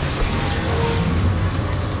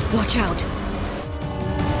 Watch out.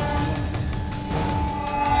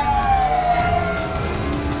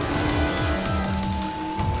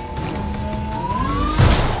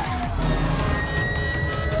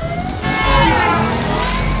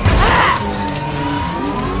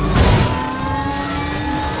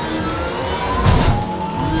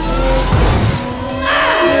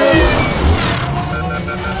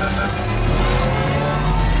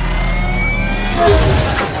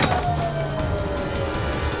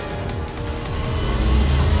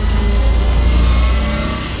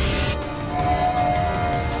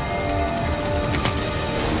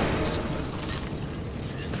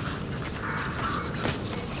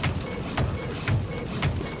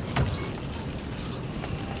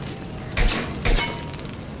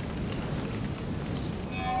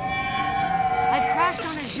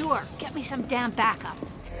 Get me some damn backup.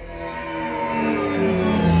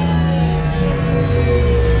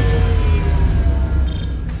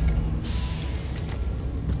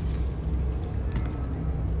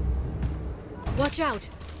 Watch out!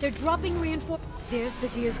 They're dropping reinforcements. There's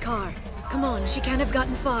Vizier's car. Come on, she can't have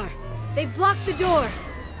gotten far. They've blocked the door.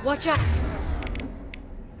 Watch out!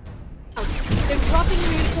 They're dropping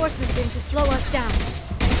reinforcements in to slow us down.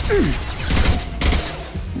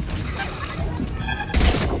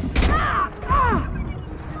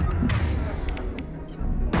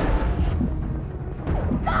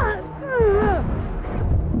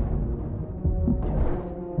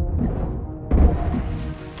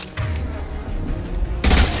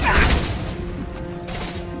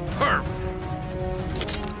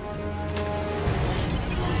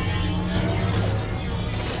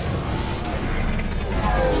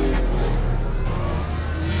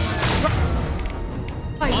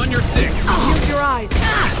 Shield your eyes.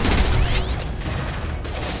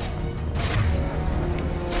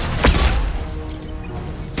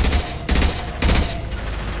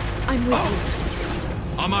 I'm with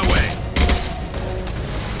you. On my way.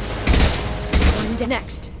 One to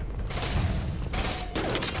next.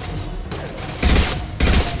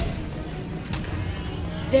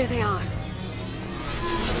 There they are.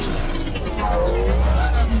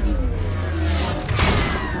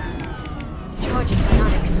 Charging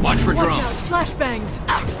biotics. Watch for drone. Watch out, flashbangs.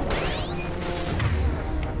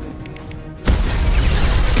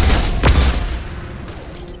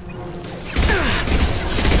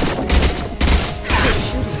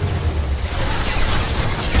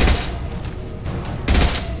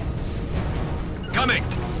 Coming.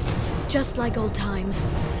 Just like old times.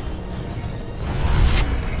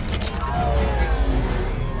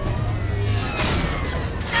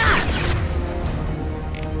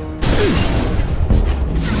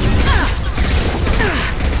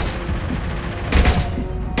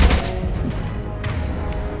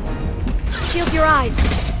 Shield your eyes.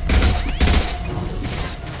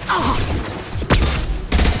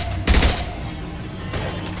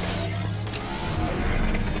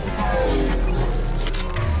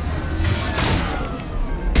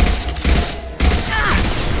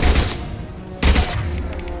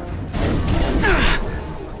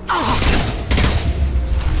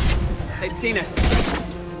 seen us.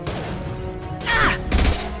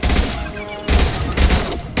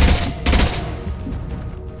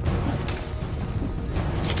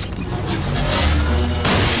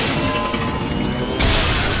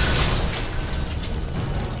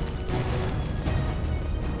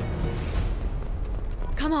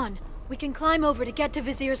 Come on, we can climb over to get to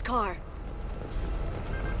Vizier's car.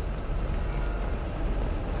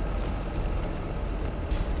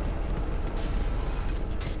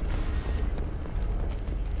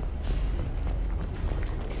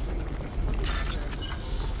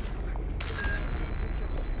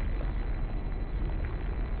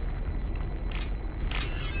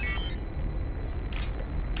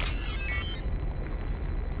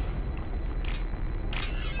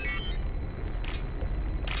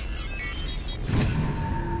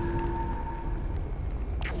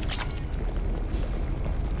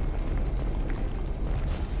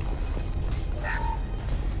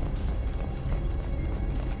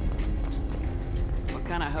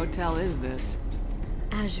 What kind of hotel is this?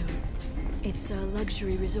 Azure. It's a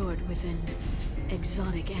luxury resort with an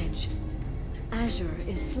exotic edge. Azure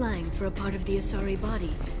is slang for a part of the Asari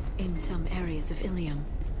body in some areas of Ilium.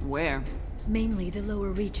 Where? Mainly the lower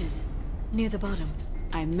reaches, near the bottom.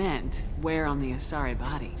 I meant, where on the Asari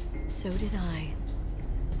body? So did I.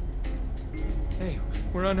 Hey,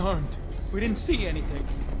 we're unarmed. We didn't see anything.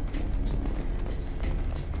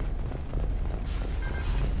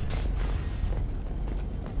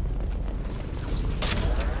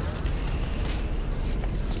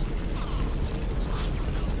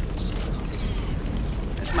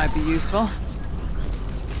 This might be useful.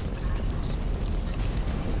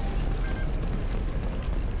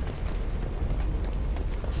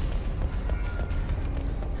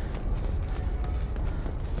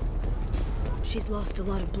 She's lost a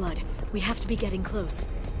lot of blood. We have to be getting close.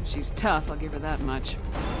 She's tough, I'll give her that much.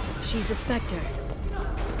 She's a Spectre.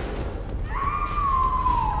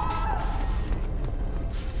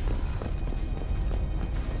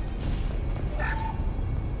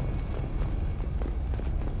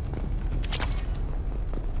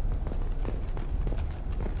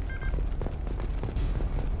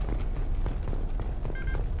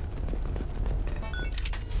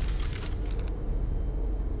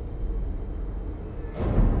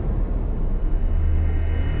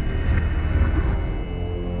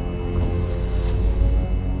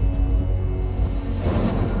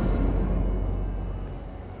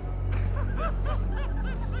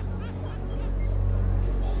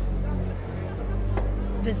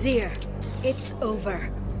 Vizier, it's over.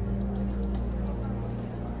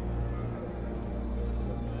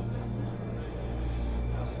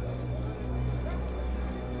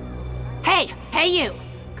 Hey! Hey, you!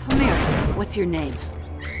 Come here. What's your name?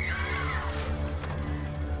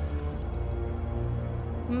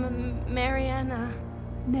 Mariana.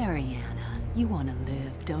 Mariana. You want to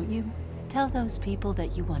live, don't you? Tell those people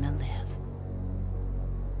that you want to live.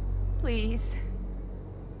 Please.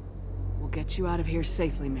 We'll get you out of here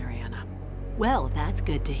safely, Mariana. Well, that's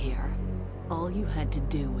good to hear. All you had to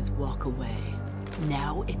do was walk away.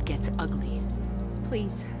 Now it gets ugly.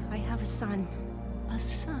 Please, I have a son. A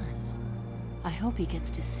son? I hope he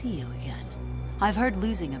gets to see you again. I've heard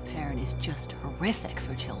losing a parent is just horrific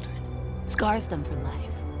for children. Scars them for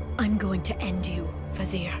life. I'm going to end you,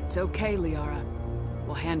 Vizier. It's okay, Liara.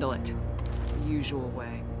 We'll handle it. The usual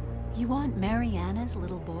way. You want Mariana's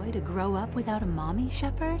little boy to grow up without a mommy,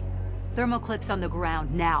 Shepard? Thermoclips on the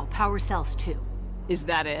ground now. Power cells too. Is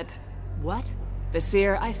that it? What?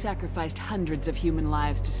 Vizier, I sacrificed hundreds of human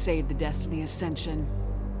lives to save the Destiny Ascension.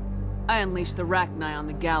 I unleashed the Rachni on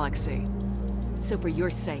the galaxy. So for your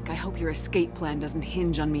sake, I hope your escape plan doesn't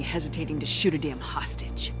hinge on me hesitating to shoot a damn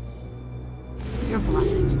hostage. You're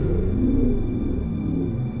bluffing.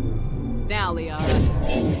 Now, Liara.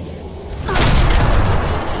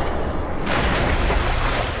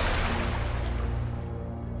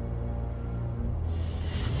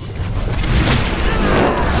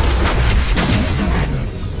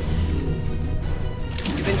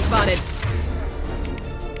 Spotted.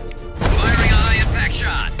 Firing a high impact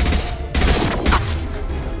shot.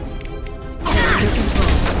 Under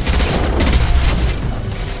control.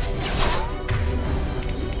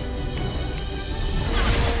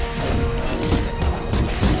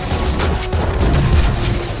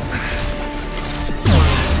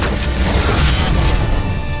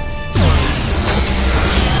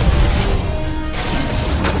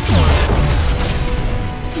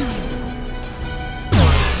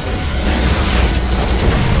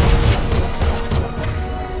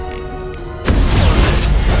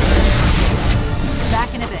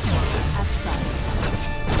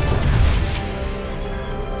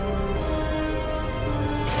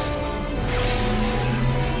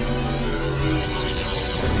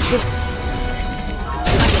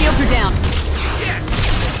 down. Yes!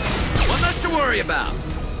 One less to worry about.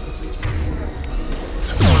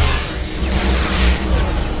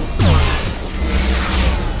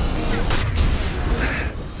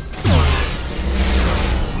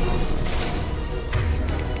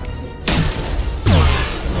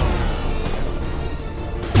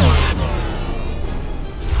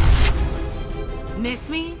 Miss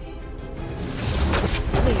me?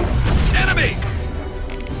 Enemy!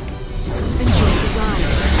 Enjoy the ride.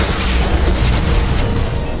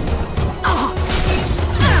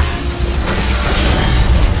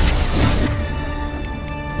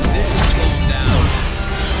 This is going down.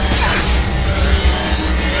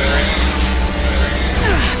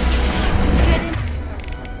 Get in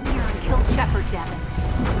here and kill Shepard, damn it.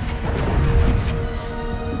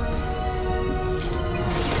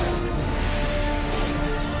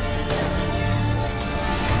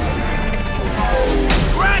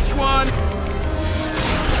 Scratch one!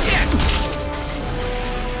 Yes!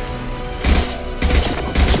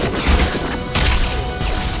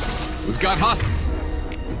 We've got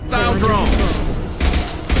hostile drones.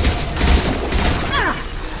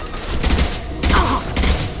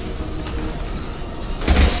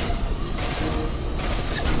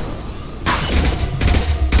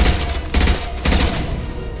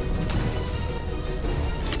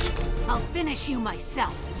 I'll finish you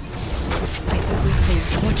myself. I think we're clear.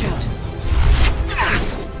 Watch out.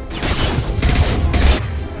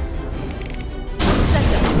 Set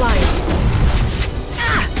them flying.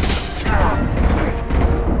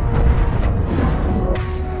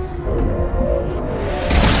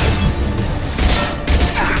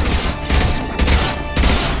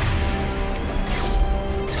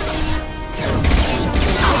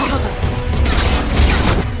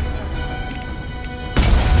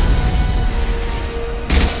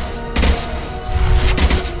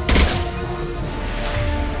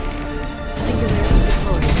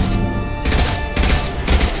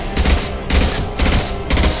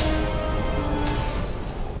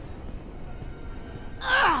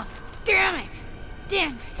 Damn it!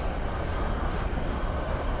 Damn it!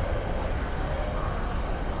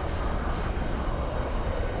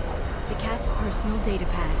 Zakat's personal data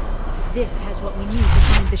pad. This has what we need to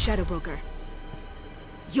find the Shadow Broker.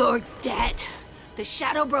 You're dead. The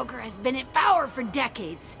Shadow Broker has been in power for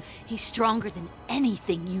decades. He's stronger than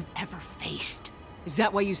anything you've ever faced. Is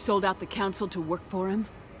that why you sold out the Council to work for him?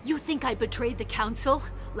 You think I betrayed the Council?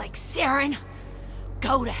 Like Saren?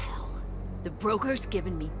 Go to hell. The Broker's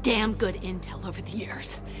given me damn good intel over the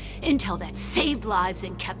years. Intel that saved lives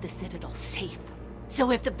and kept the Citadel safe. So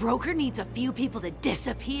if the Broker needs a few people to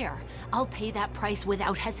disappear, I'll pay that price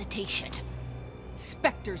without hesitation.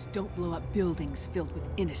 Spectres don't blow up buildings filled with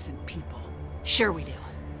innocent people. Sure we do.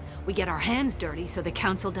 We get our hands dirty so the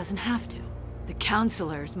Council doesn't have to. The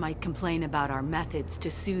Councilors might complain about our methods to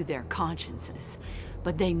soothe their consciences,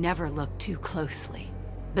 but they never look too closely.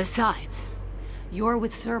 Besides, you're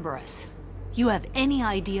with Cerberus. You have any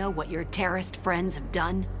idea what your terrorist friends have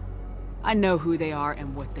done? I know who they are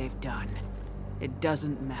and what they've done. It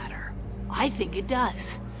doesn't matter. I think it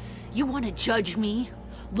does. You want to judge me?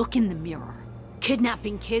 Look in the mirror.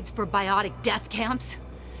 Kidnapping kids for biotic death camps?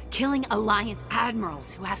 Killing Alliance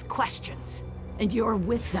admirals who ask questions. And you're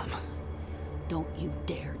with them. Don't you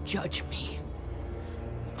dare judge me.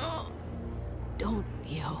 Don't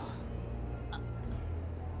you?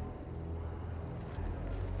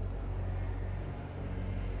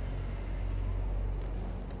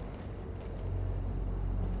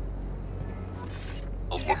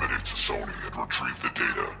 Eliminate T'Soni and retrieve the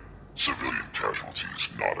data. Civilian casualties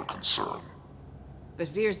not a concern.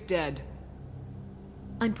 Vizier's dead.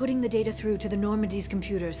 I'm putting the data through to the Normandy's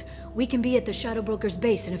computers. We can be at the Shadow Broker's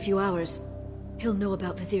base in a few hours. He'll know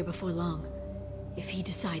about Vizier before long. If he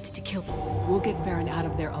decides to kill them. We'll get Baron out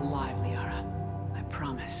of there alive, Liara. I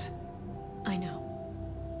promise. I know.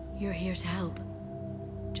 You're here to help.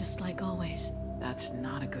 Just like always. That's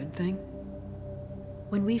not a good thing?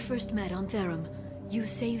 When we first met on Therum, you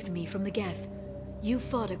saved me from the Geth. You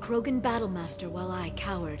fought a Krogan battlemaster while I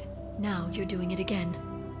cowered. Now you're doing it again.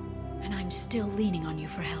 And I'm still leaning on you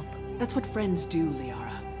for help. That's what friends do,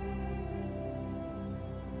 Liara.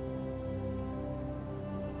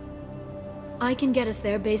 I can get us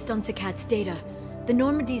there based on Zakat's data. The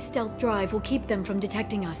Normandy's stealth drive will keep them from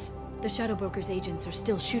detecting us. The Shadow Broker's agents are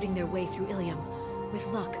still shooting their way through Ilium. With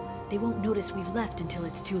luck, they won't notice we've left until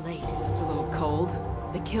it's too late. That's a little cold.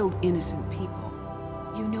 They killed innocent people.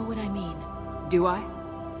 You know what I mean. Do I?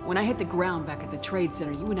 When I hit the ground back at the Trade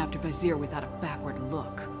Center, you went after Vizier without a backward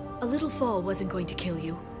look. A little fall wasn't going to kill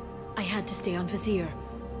you. I had to stay on Vizier.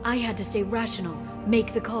 I had to stay rational,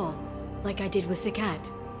 make the call, like I did with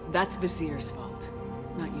Zakat. That's Visir's fault,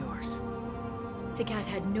 not yours. Sagat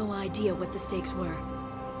had no idea what the stakes were.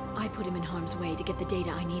 I put him in harm's way to get the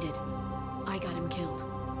data I needed. I got him killed.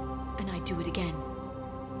 And I'd do it again.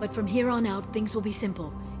 But from here on out, things will be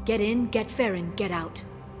simple. Get in, get Farron, get out.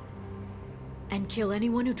 And kill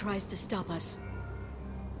anyone who tries to stop us.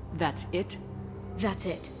 That's it? That's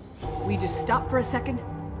it. We just stop for a second?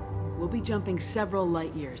 We'll be jumping several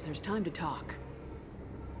light years. There's time to talk.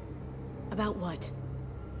 About what?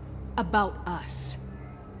 About us.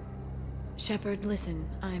 Shepard, listen,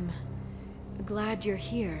 I'm glad you're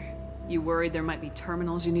here. You worried there might be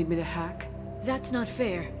terminals you need me to hack? That's not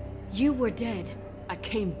fair. You were dead. I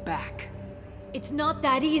came back. It's not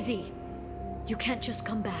that easy. You can't just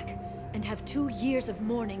come back and have 2 years of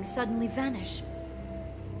mourning suddenly vanish.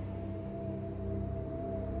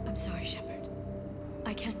 I'm sorry, Shepard.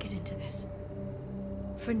 I can't get into this.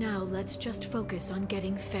 For now, let's just focus on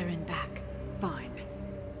getting Farron back. Fine.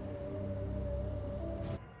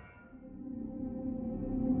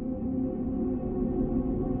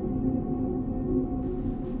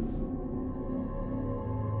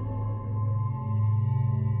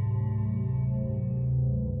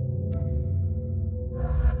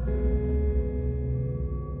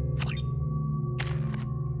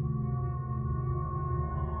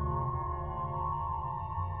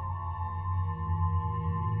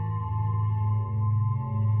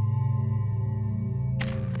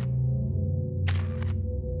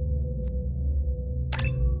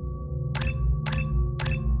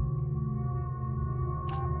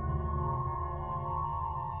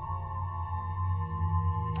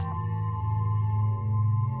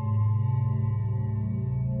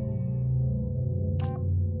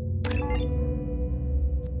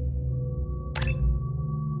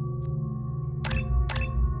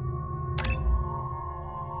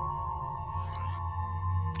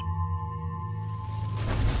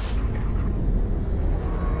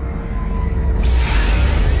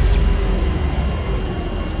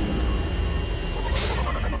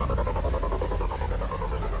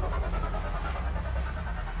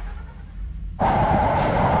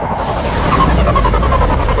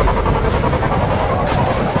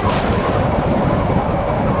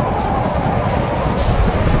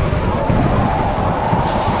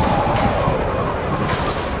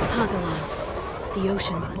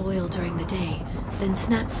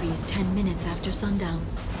 Snap freeze 10 minutes after sundown.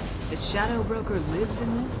 The Shadow Broker lives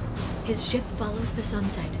in this? His ship follows the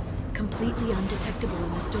sunset, completely undetectable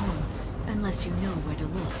in the storm, unless you know where to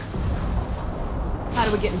look. How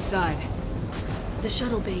do we get inside? The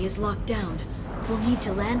shuttle bay is locked down. We'll need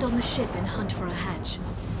to land on the ship and hunt for a hatch.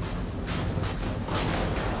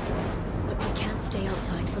 But we can't stay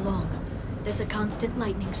outside for long. There's a constant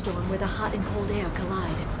lightning storm where the hot and cold air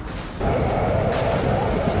collide.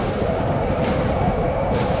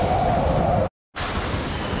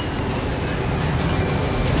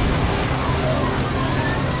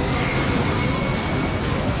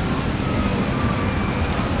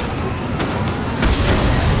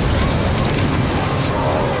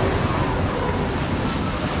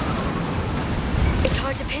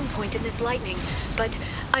 Lightning, but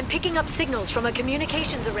I'm picking up signals from a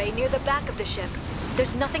communications array near the back of the ship.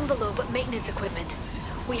 There's nothing below but maintenance equipment.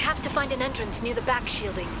 We have to find an entrance near the back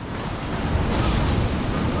shielding.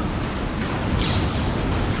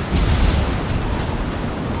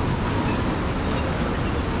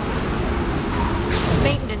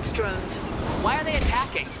 Maintenance drones. Why are they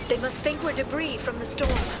attacking? They must think we're debris from the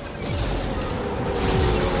storm.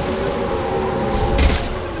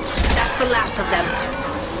 That's the last of them.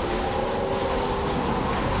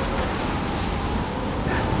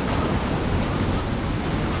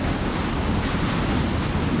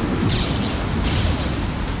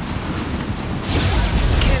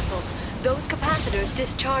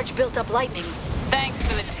 Discharge built-up lightning. Thanks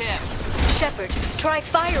for the tip. Shepard, try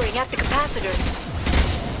firing at the capacitors.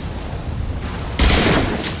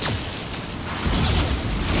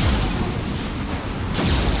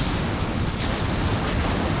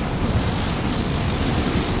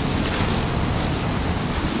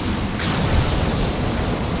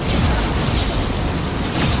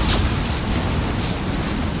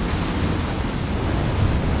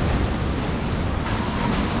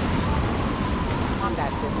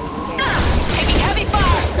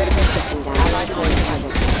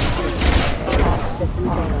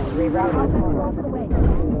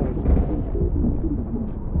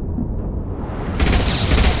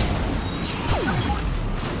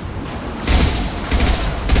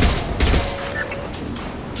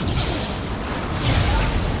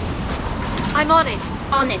 I'm on it.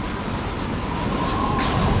 On it.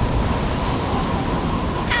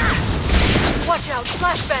 What Watch out!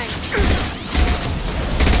 Flashbang!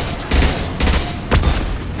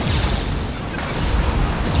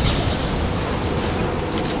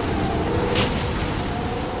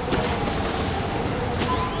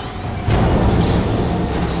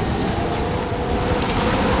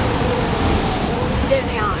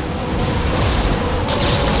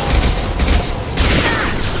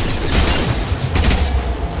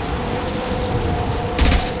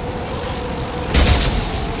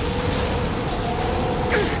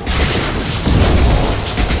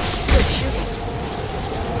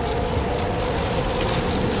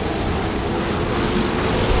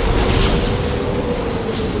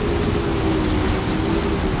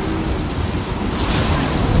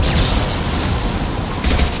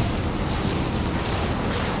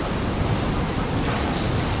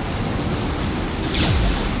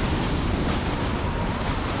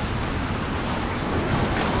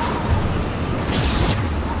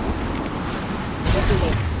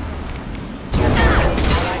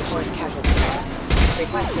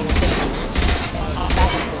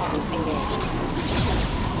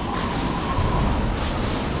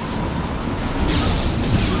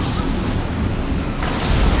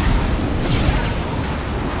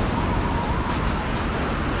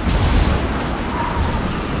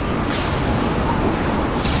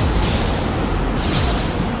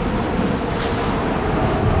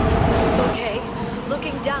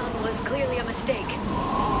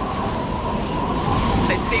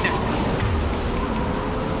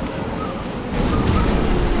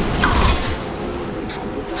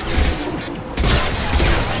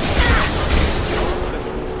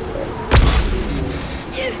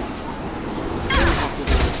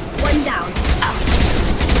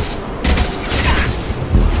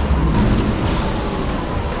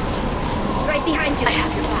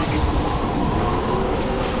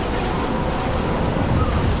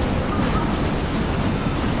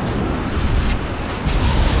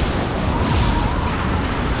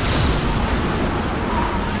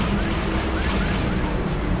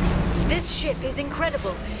 Is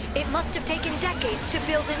incredible. It must have taken decades to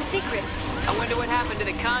build in secret. I wonder what happened to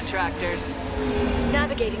the contractors.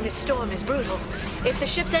 Navigating this storm is brutal. If the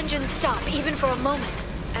ship's engines stop, even for a moment,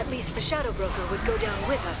 at least the Shadow Broker would go down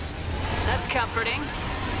with us. That's comforting.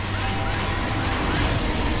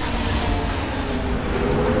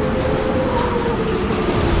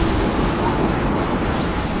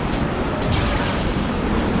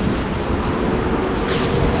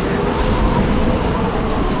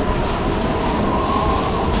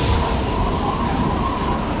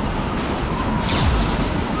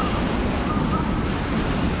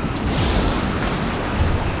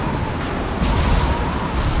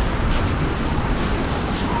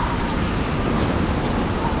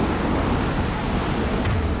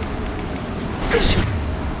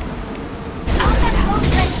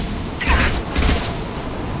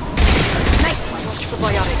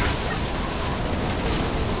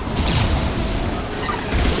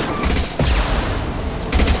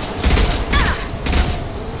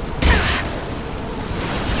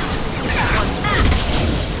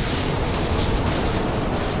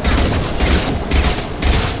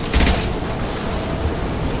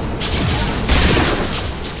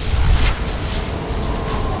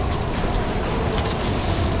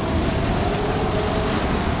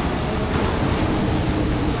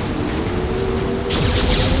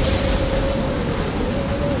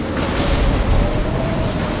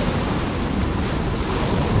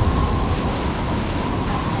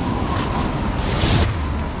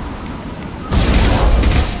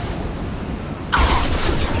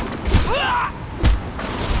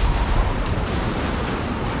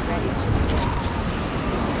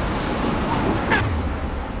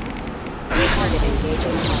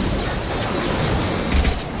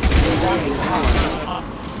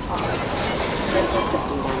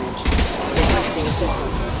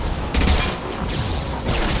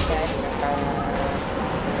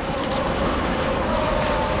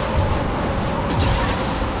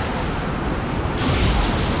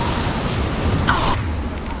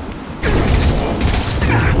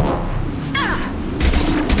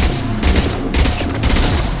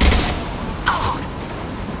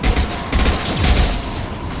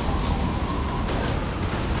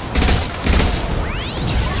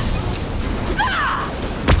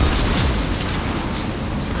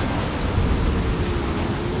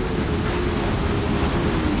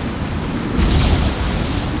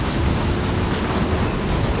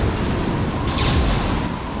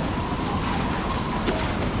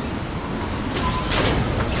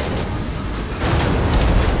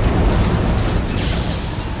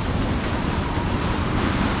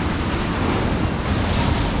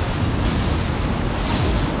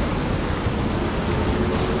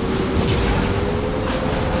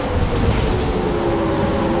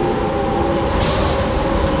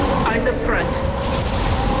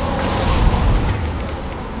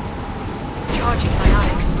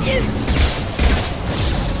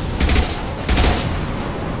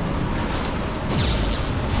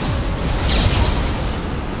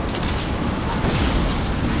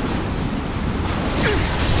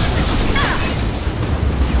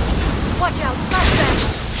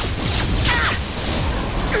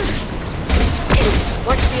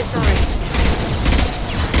 the Asari.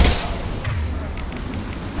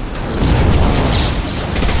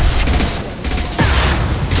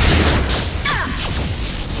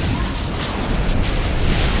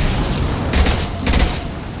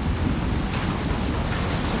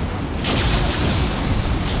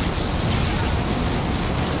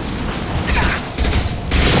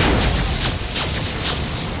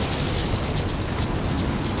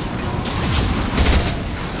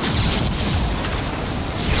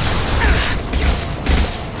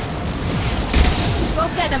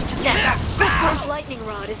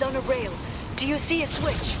 Is on a rail. Do you see a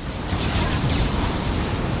switch?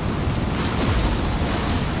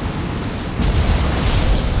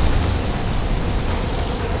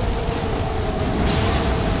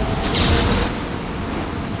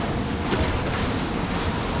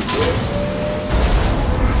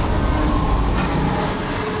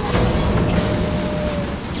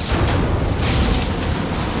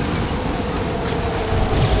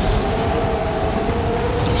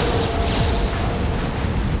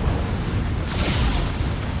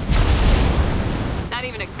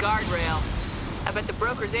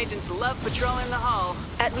 Agents love patrolling the hull.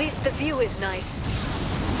 At least the view is nice.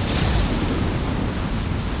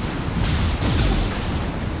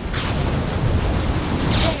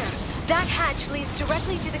 There! That hatch leads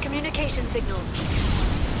directly to the communication signals.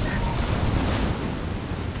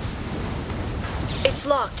 It's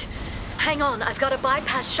locked. Hang on, I've got a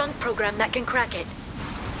bypass shunt program that can crack it.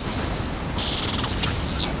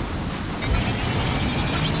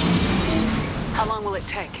 How long will it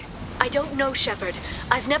take? I don't know, Shepard.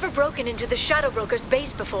 I've never broken into the Shadow Broker's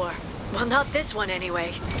base before. Well, not this one anyway.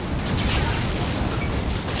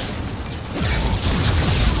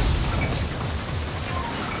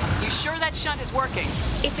 You sure that shunt is working?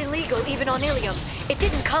 It's illegal even on Ilium. It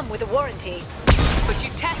didn't come with a warranty. But you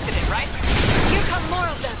tested it, right? Here come more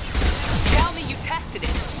of them. Tell me you tested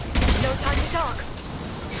it. No time to talk.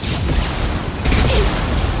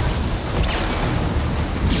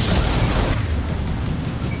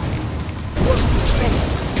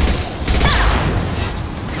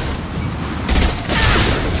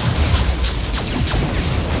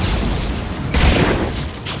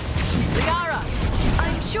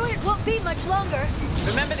 Longer.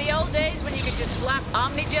 Remember the old days when you could just slap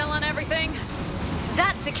Omnigel on everything?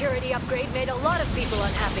 That security upgrade made a lot of people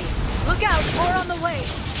unhappy. Look out, more on the way.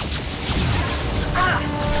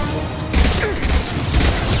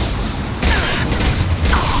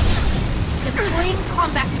 Deploying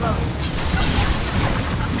combat mode.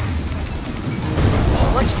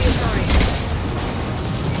 Watch the Asari.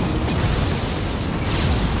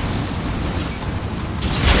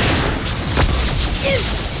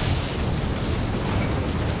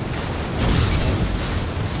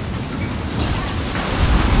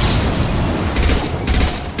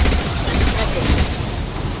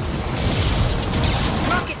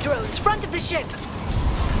 Front of the ship.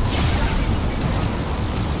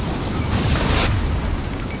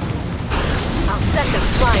 I'll set them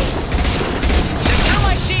flying. Secure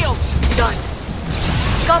my shields. Done.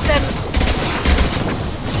 Got them.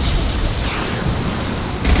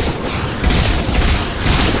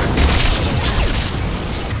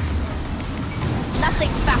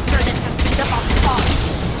 Nothing faster than to beat up on the car.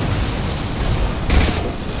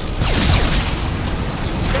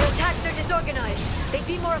 Their attacks are disorganized. They'd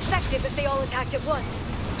be more effective if they all attacked at once.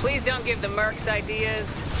 Please don't give the mercs ideas.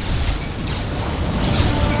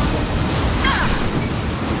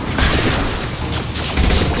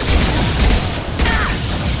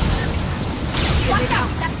 Watch out!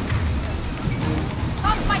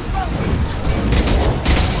 Off my throat!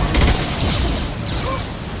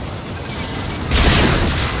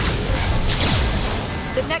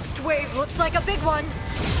 The next wave looks like a big one.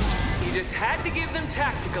 You just had to give them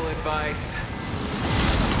tactical advice.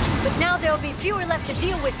 But now there'll be fewer left to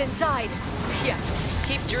deal with inside. Yeah,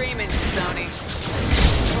 keep dreaming, T'Soni.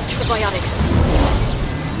 Watch the biotics.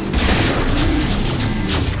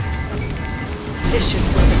 This should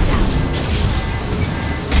slow them down.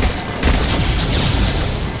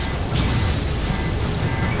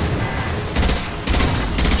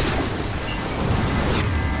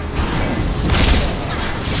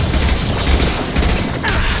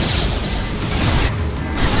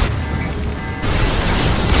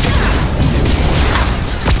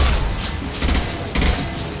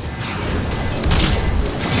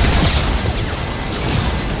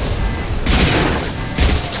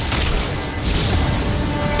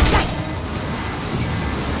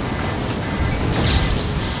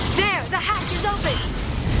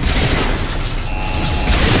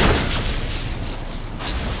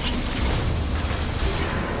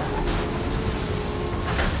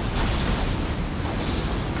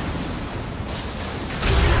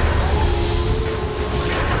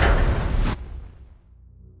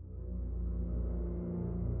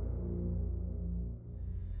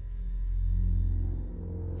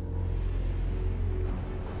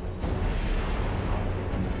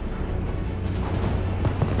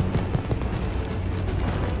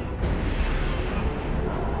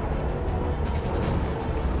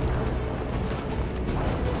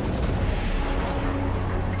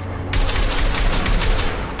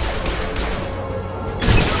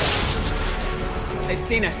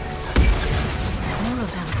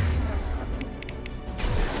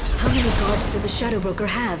 Shadow Broker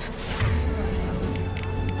have?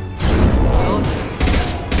 Hold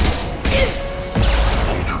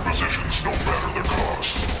your positions, no matter the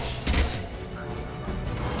cost.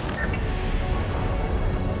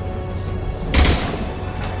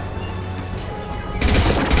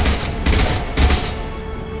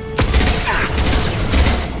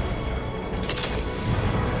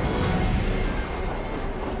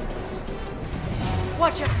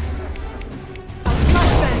 Watch out!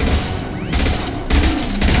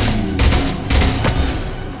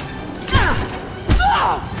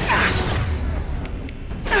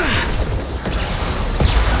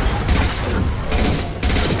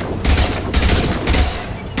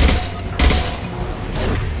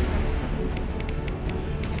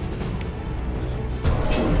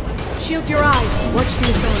 Shield your eyes. Watch the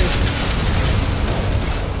T'Soni.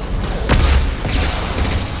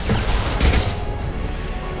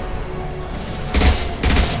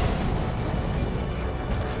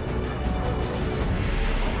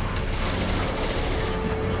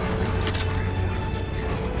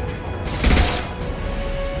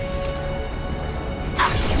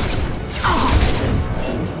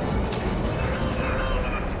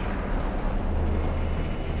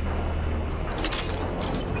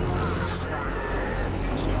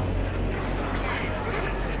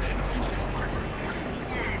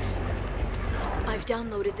 I've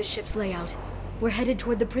downloaded the ship's layout. We're headed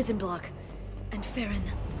toward the prison block. And Farron.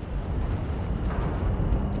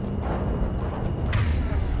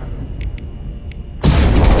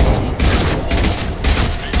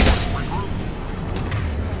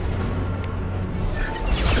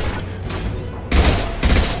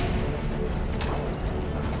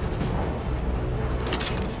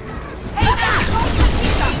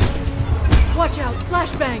 Watch out!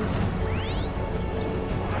 Flashbangs!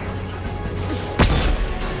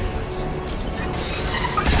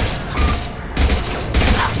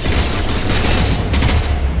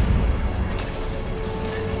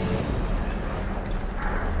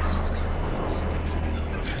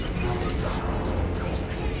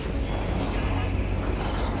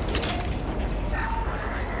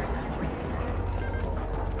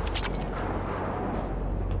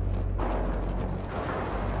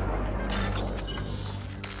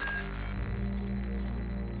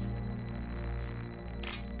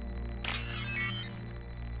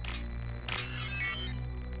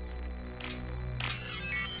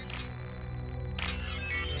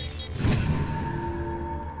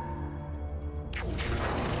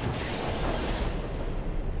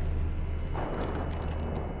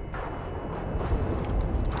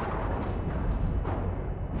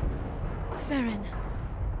 Farron.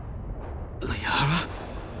 Liara?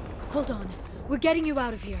 Hold on. We're getting you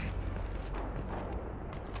out of here.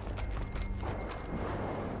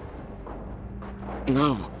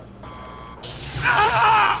 No.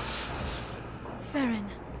 Farron.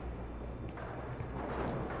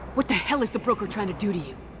 What the hell is the broker trying to do to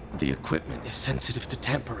you? The equipment is sensitive to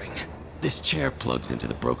tampering. This chair plugs into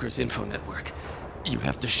the broker's info network. You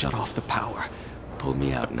have to shut off the power. Pull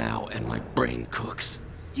me out now and my brain cooks.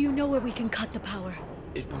 Do you know where we can cut the power?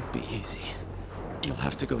 It won't be easy. You'll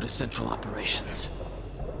have to go to Central Operations.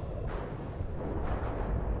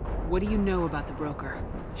 What do you know about the broker?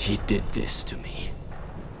 He did this to me.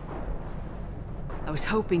 I was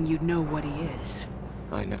hoping you'd know what he is.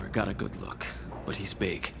 I never got a good look, but he's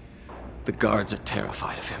big. The guards are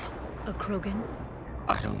terrified of him. A Krogan?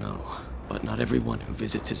 I don't know, but not everyone who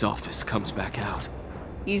visits his office comes back out.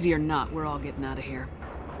 Easy or not, we're all getting out of here.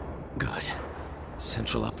 Good.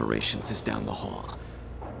 Central Operations is down the hall.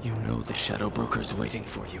 You know the Shadow Broker's waiting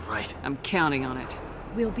for you, right? I'm counting on it.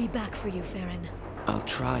 We'll be back for you, Farron. I'll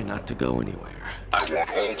try not to go anywhere. I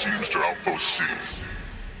want all teams to Outpost C.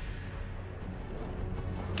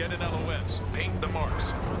 Get an LOS. Paint the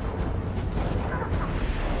marks.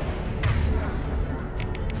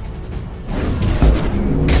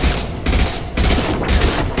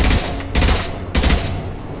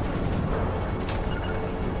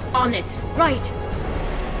 On it. Right.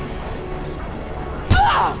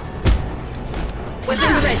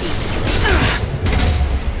 Weapons ready.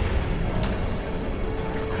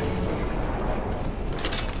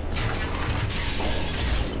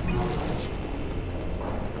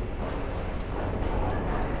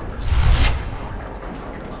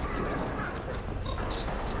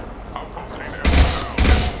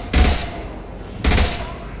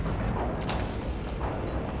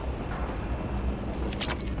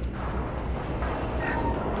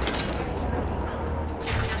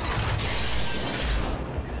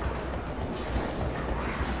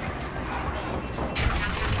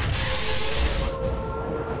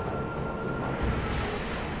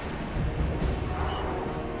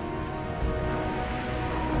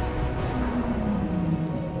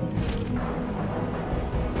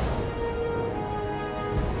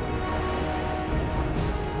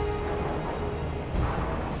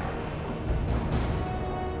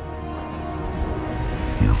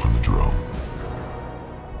 Here for the drill.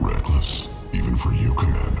 Reckless, even for you,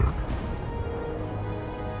 Commander.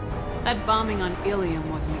 That bombing on Ilium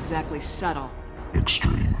wasn't exactly subtle.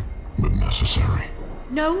 Extreme, but necessary.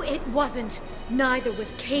 No, it wasn't. Neither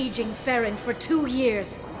was caging Farron for 2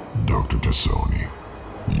 years. Dr. T'Soni,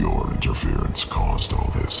 your interference caused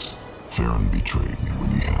all this. Farron betrayed me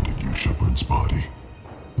when he handed you Shepard's body.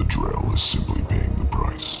 The Drell is simply paying the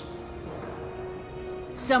price.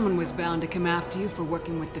 Someone was bound to come after you for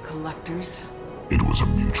working with the Collectors. It was a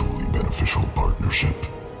mutually beneficial partnership.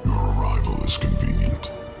 Your arrival is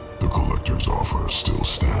convenient. The Collector's offer still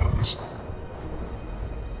stands.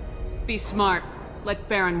 Be smart. Let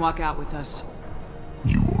Farron walk out with us.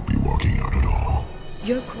 You won't be walking out at all.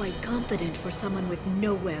 You're quite confident for someone with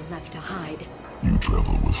nowhere left to hide. You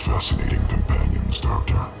travel with fascinating companions,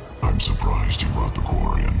 Doctor. I'm surprised you brought the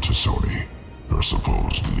Quarian T'Soni. Her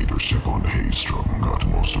supposed leadership on Haystrom got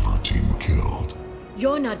most of her team killed.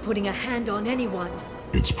 You're not putting a hand on anyone.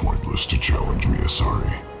 It's pointless to challenge me,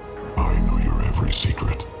 Asari. I know your every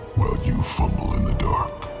secret, while you fumble in the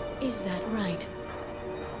dark. Is that right?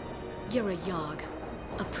 You're a Yogg,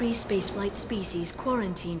 a pre-spaceflight species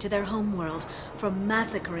quarantined to their homeworld from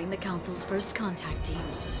massacring the Council's first contact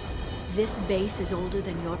teams. This base is older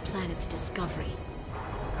than your planet's discovery.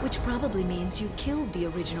 Which probably means you killed the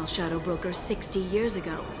original Shadow Broker 60 years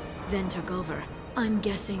ago, then took over. I'm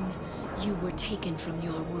guessing you were taken from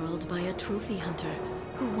your world by a trophy hunter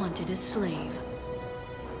who wanted a slave.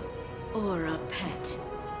 Or a pet.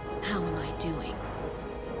 How am I doing?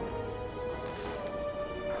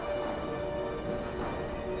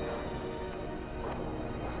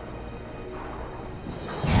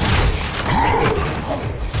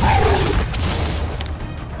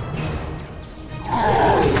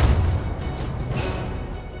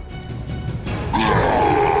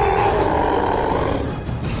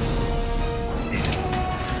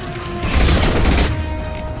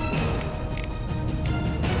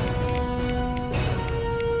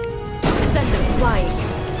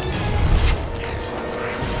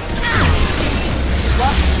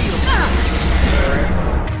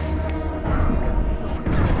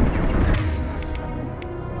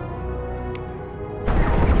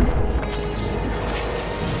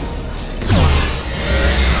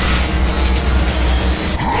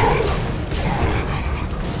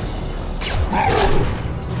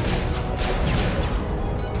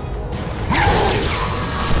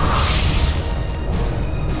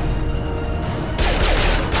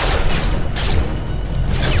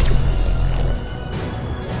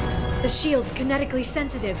 Shield's kinetically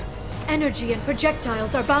sensitive. Energy and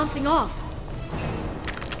projectiles are bouncing off.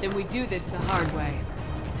 Then we do this the hard way.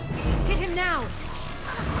 Hit him now!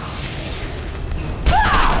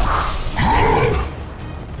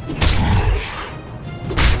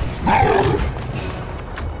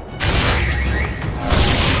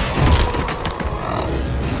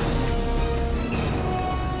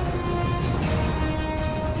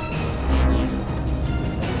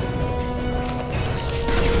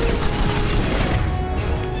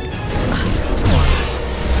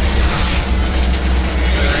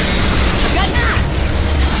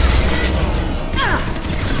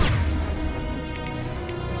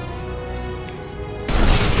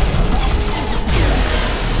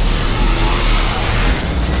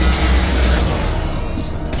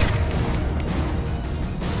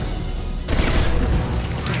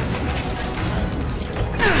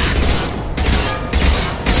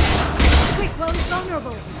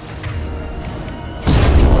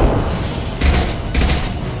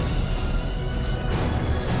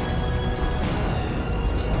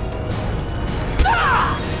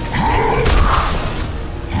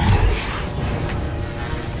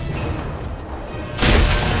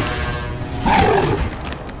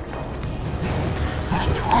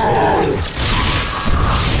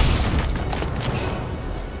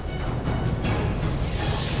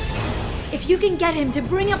 If you can get him to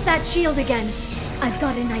bring up that shield again, I've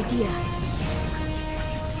got an idea.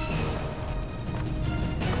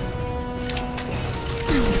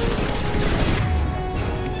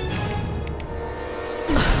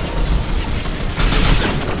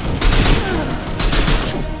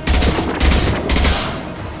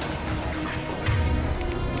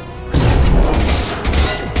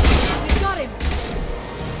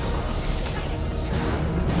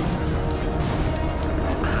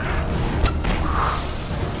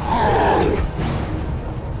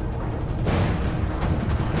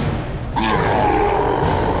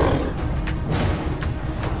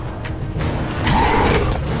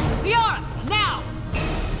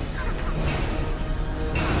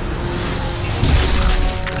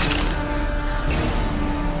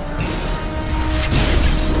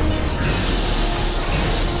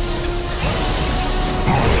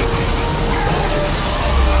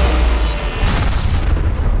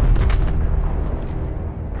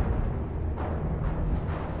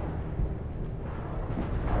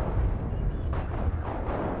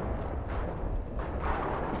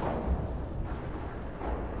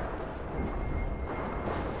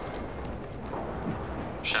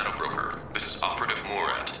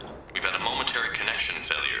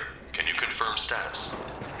 confirm status.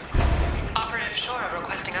 Operative Shora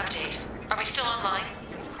requesting update. Are we still online?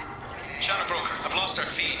 Shadow Broker, I've lost our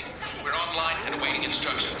feed. We're online and awaiting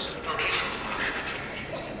instructions.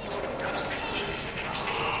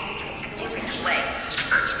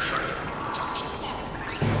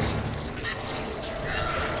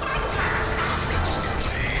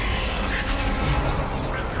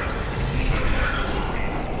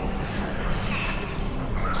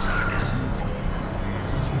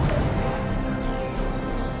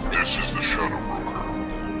 This is the Shadow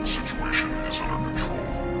Broker. The situation is under control.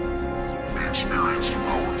 We experienced a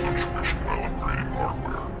power fluctuation while upgrading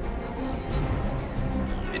hardware.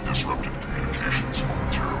 It disrupted communications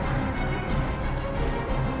momentarily.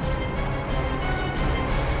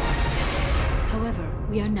 However,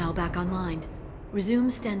 we are now back online. Resume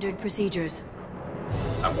standard procedures.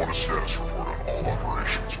 I want a status report on all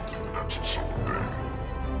operations within the next solar day.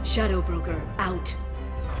 Shadow Broker, out.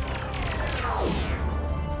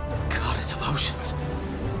 Goddess of Oceans.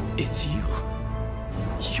 It's you.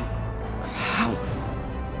 You... How?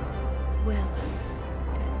 Well,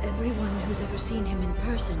 everyone who's ever seen him in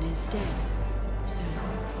person is dead. So...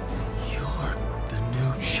 You're the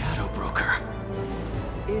new Shadow Broker.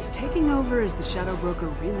 Is taking over as the Shadow Broker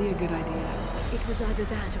really a good idea? It was either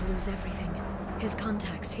that or lose everything. His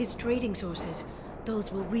contacts, his trading sources,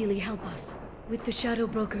 those will really help us. With the Shadow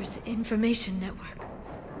Broker's information network,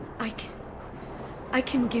 I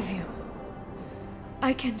can give you...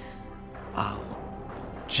 I'll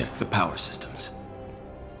check the power systems.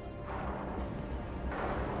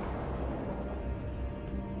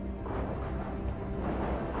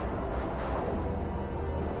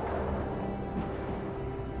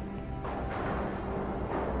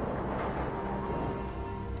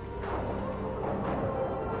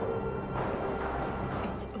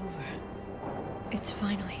 It's over. It's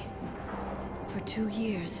finally. For 2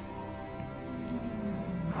 years.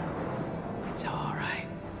 It's all right.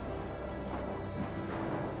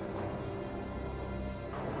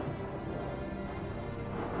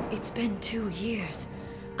 It's been 2 years.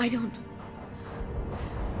 I don't...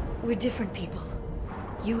 We're different people.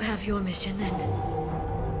 You have your mission and...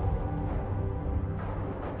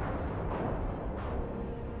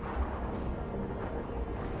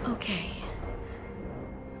 Okay.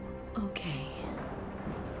 Okay.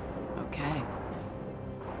 Okay.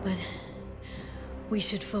 But... we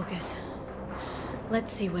should focus.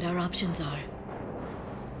 Let's see what our options are.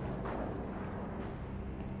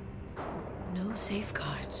 No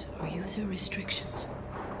safeguards or user restrictions.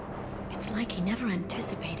 It's like he never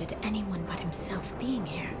anticipated anyone but himself being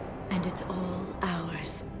here. And it's all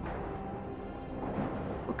ours.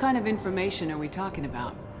 What kind of information are we talking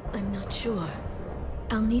about? I'm not sure.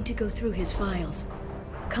 I'll need to go through his files.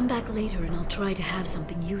 Come back later and I'll try to have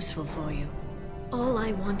something useful for you. All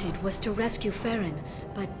I wanted was to rescue Farron,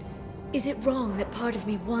 but is it wrong that part of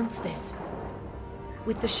me wants this?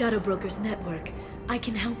 With the Shadow Broker's network, I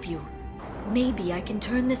can help you. Maybe I can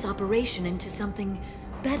turn this operation into something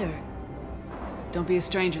better. Don't be a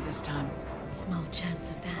stranger this time. Small chance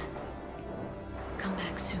of that. Come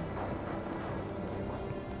back soon.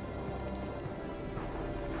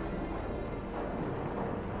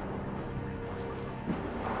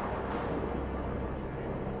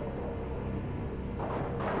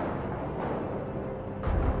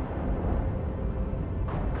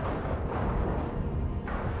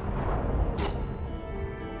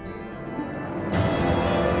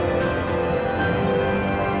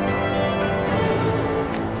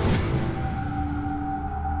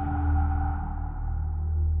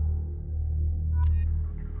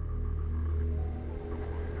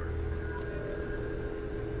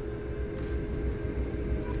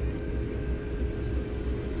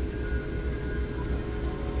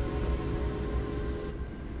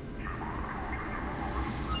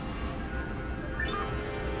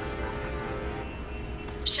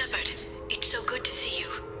 Shepard, it's so good to see you.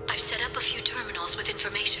 I've set up a few terminals with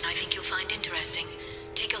information I think you'll find interesting.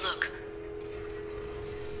 Take a look.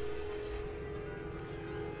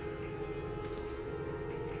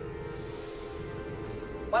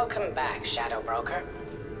 Welcome back, Shadow Broker.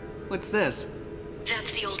 What's this?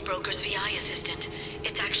 That's the old broker's VI assistant.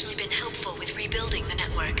 It's actually been helpful with rebuilding the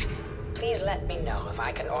network. Please let me know if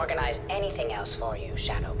I can organize anything else for you,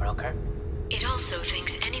 Shadow Broker. It also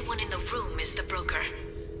thinks anyone in the room is the broker.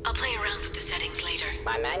 I'll play around with the settings later.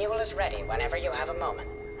 My manual is ready whenever you have a moment.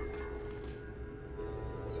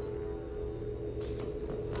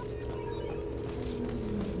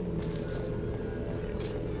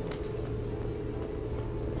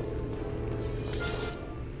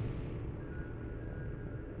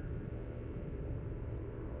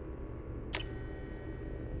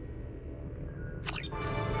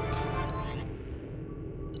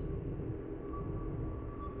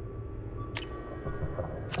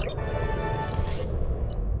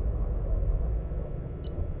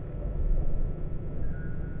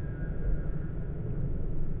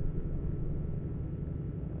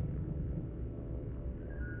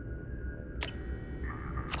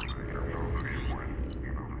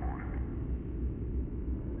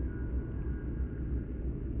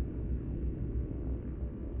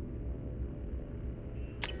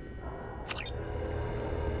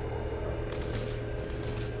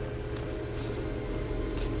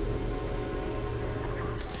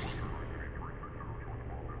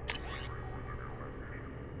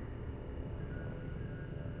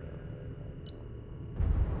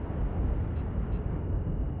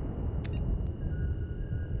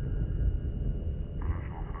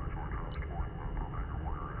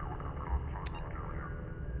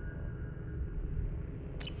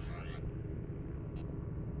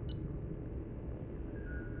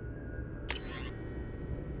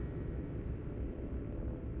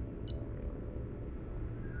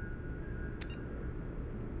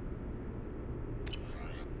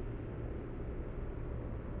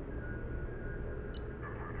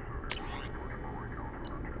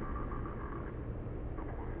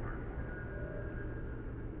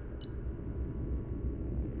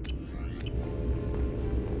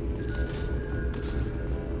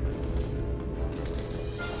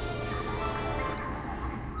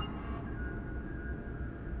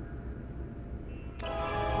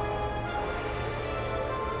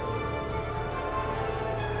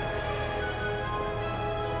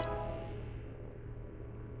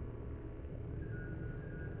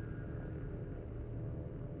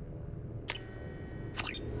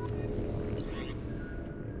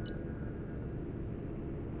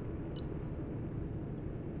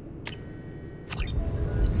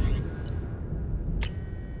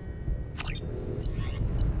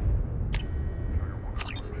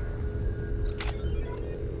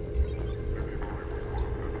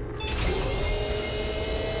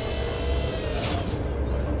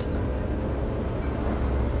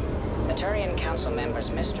 Turian Council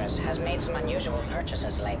member's mistress has made some unusual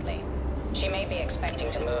purchases lately. She may be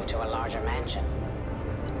expecting to move to a larger mansion.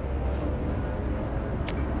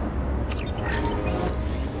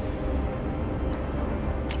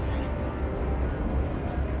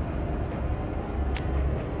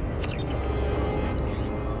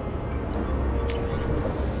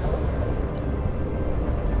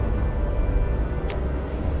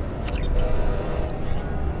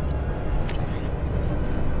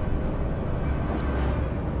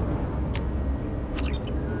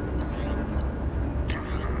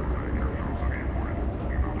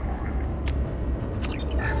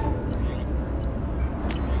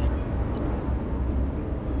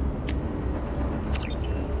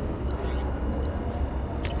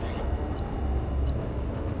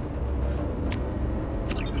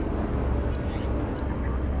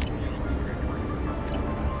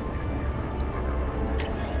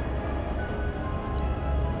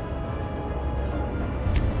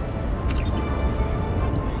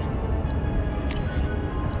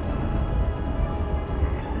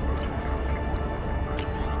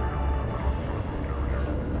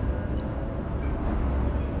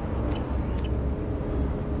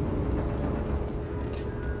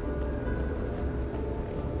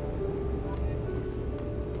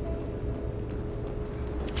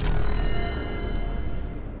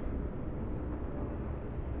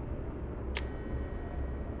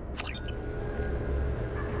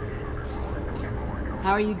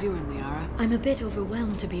 How are you doing, Liara? I'm a bit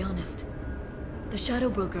overwhelmed, to be honest. The Shadow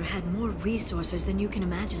Broker had more resources than you can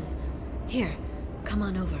imagine. Here, come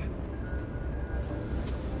on over.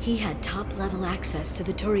 He had top-level access to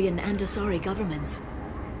the Turian and Asari governments.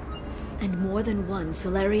 And more than one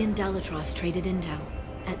Solarian Dalatros traded intel.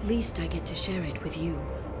 At least I get to share it with you.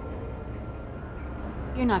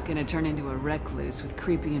 You're not gonna turn into a recluse with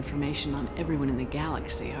creepy information on everyone in the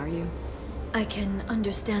galaxy, are you? I can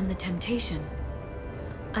understand the temptation.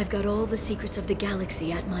 I've got all the secrets of the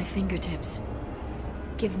galaxy at my fingertips.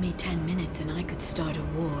 Give me 10 minutes and I could start a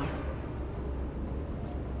war.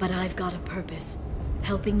 But I've got a purpose.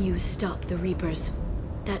 Helping you stop the Reapers.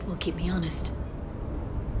 That will keep me honest.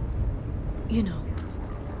 You know,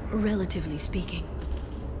 relatively speaking.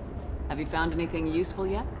 Have you found anything useful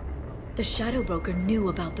yet? The Shadow Broker knew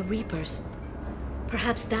about the Reapers.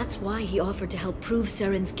 Perhaps that's why he offered to help prove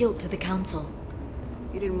Saren's guilt to the Council.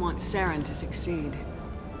 He didn't want Saren to succeed.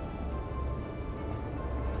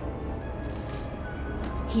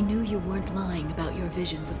 He knew you weren't lying about your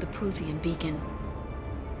visions of the Prothean beacon.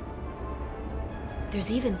 There's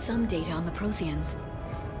even some data on the Protheans.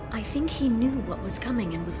 I think he knew what was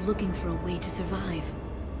coming and was looking for a way to survive.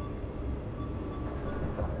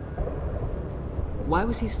 Why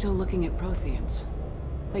was he still looking at Protheans?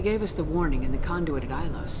 They gave us the warning in the conduit at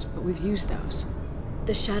Ilos, but we've used those.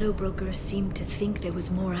 The Shadow Broker seemed to think there was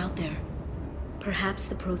more out there. Perhaps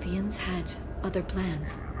the Protheans had other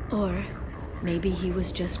plans. Or maybe he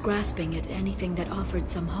was just grasping at anything that offered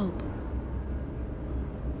some hope.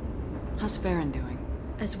 How's Farron doing?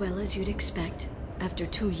 As well as you'd expect, after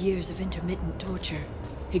 2 years of intermittent torture.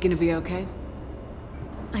 He gonna be okay?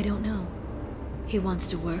 I don't know. He wants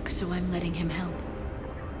to work, so I'm letting him help.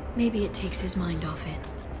 Maybe it takes his mind off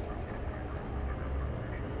it.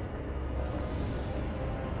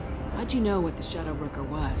 How'd you know what the Shadow Broker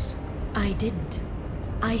was? I didn't.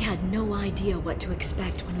 I had no idea what to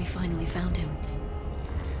expect when we finally found him.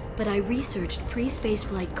 But I researched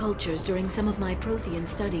pre-spaceflight cultures during some of my Prothean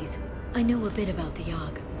studies. I know a bit about the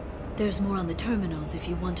Yogg. There's more on the terminals if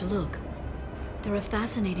you want to look. They're a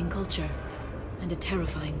fascinating culture, and a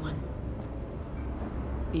terrifying one.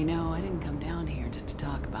 You know, I didn't come down here just to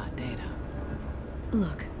talk about data.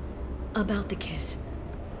 Look, about the kiss.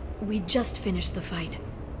 We just finished the fight.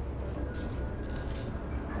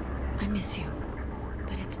 I miss you,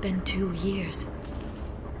 but it's been 2 years.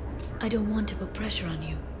 I don't want to put pressure on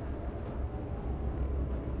you.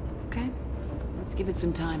 Okay, let's give it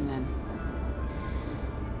some time then.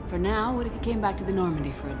 For now, what if you came back to the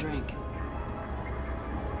Normandy for a drink?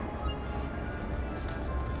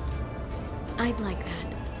 I'd like that.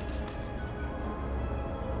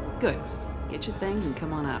 Good. Get your things and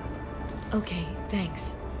come on up. Okay,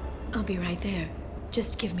 thanks. I'll be right there.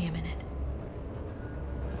 Just give me a minute.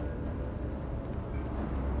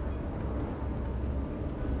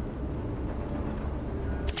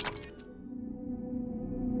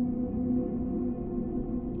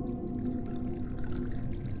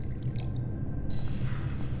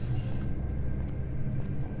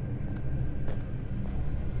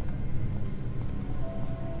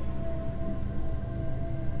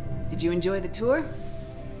 Did you enjoy the tour?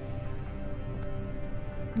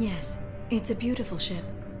 Yes, it's a beautiful ship.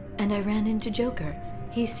 And I ran into Joker.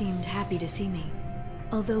 He seemed happy to see me.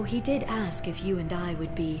 Although he did ask if you and I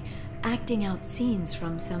would be acting out scenes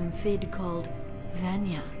from some vid called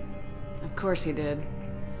Vanya. Of course he did.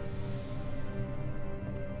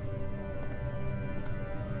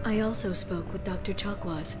 I also spoke with Dr.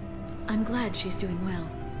 Chakwas. I'm glad she's doing well.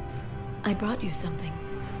 I brought you something.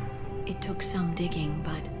 It took some digging,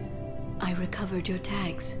 but I recovered your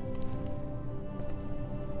tags.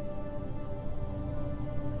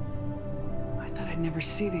 I thought I'd never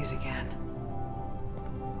see these again.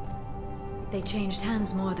 They changed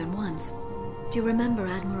hands more than once. Do you remember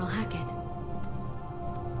Admiral Hackett?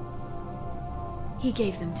 He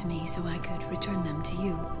gave them to me so I could return them to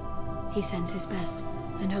you. He sends his best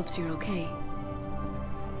and hopes you're okay.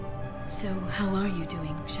 So, how are you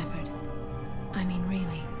doing, Shepard? I mean,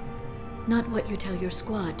 really. Not what you tell your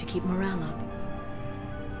squad to keep morale up.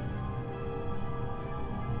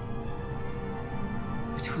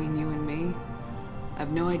 Between you and me, I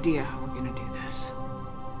have no idea how we're gonna do this.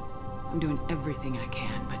 I'm doing everything I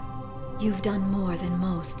can, but... You've done more than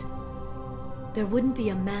most. There wouldn't be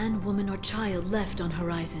a man, woman, or child left on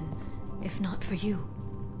Horizon, if not for you.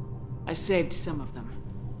 I saved some of them.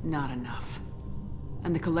 Not enough.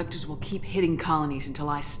 And the Collectors will keep hitting colonies until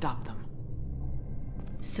I stop them.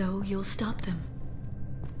 So you'll stop them?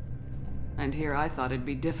 And here I thought it'd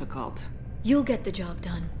be difficult. You'll get the job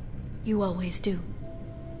done. You always do.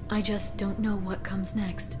 I just don't know what comes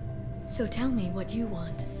next. So tell me what you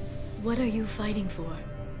want. What are you fighting for?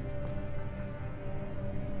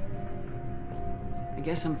 I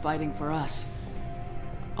guess I'm fighting for us.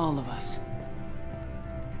 All of us.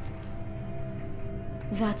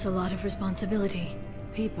 That's a lot of responsibility.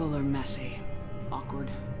 People are messy, awkward,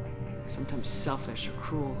 sometimes selfish or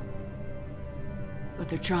cruel. But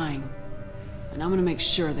they're trying, and I'm gonna make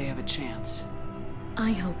sure they have a chance.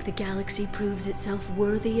 I hope the galaxy proves itself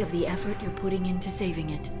worthy of the effort you're putting into saving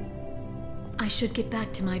it. I should get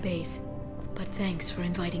back to my base, but thanks for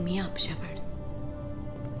inviting me up, Shepard.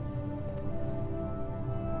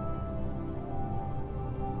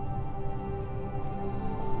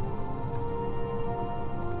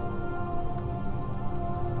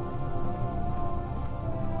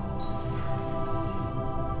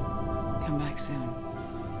 Come back soon.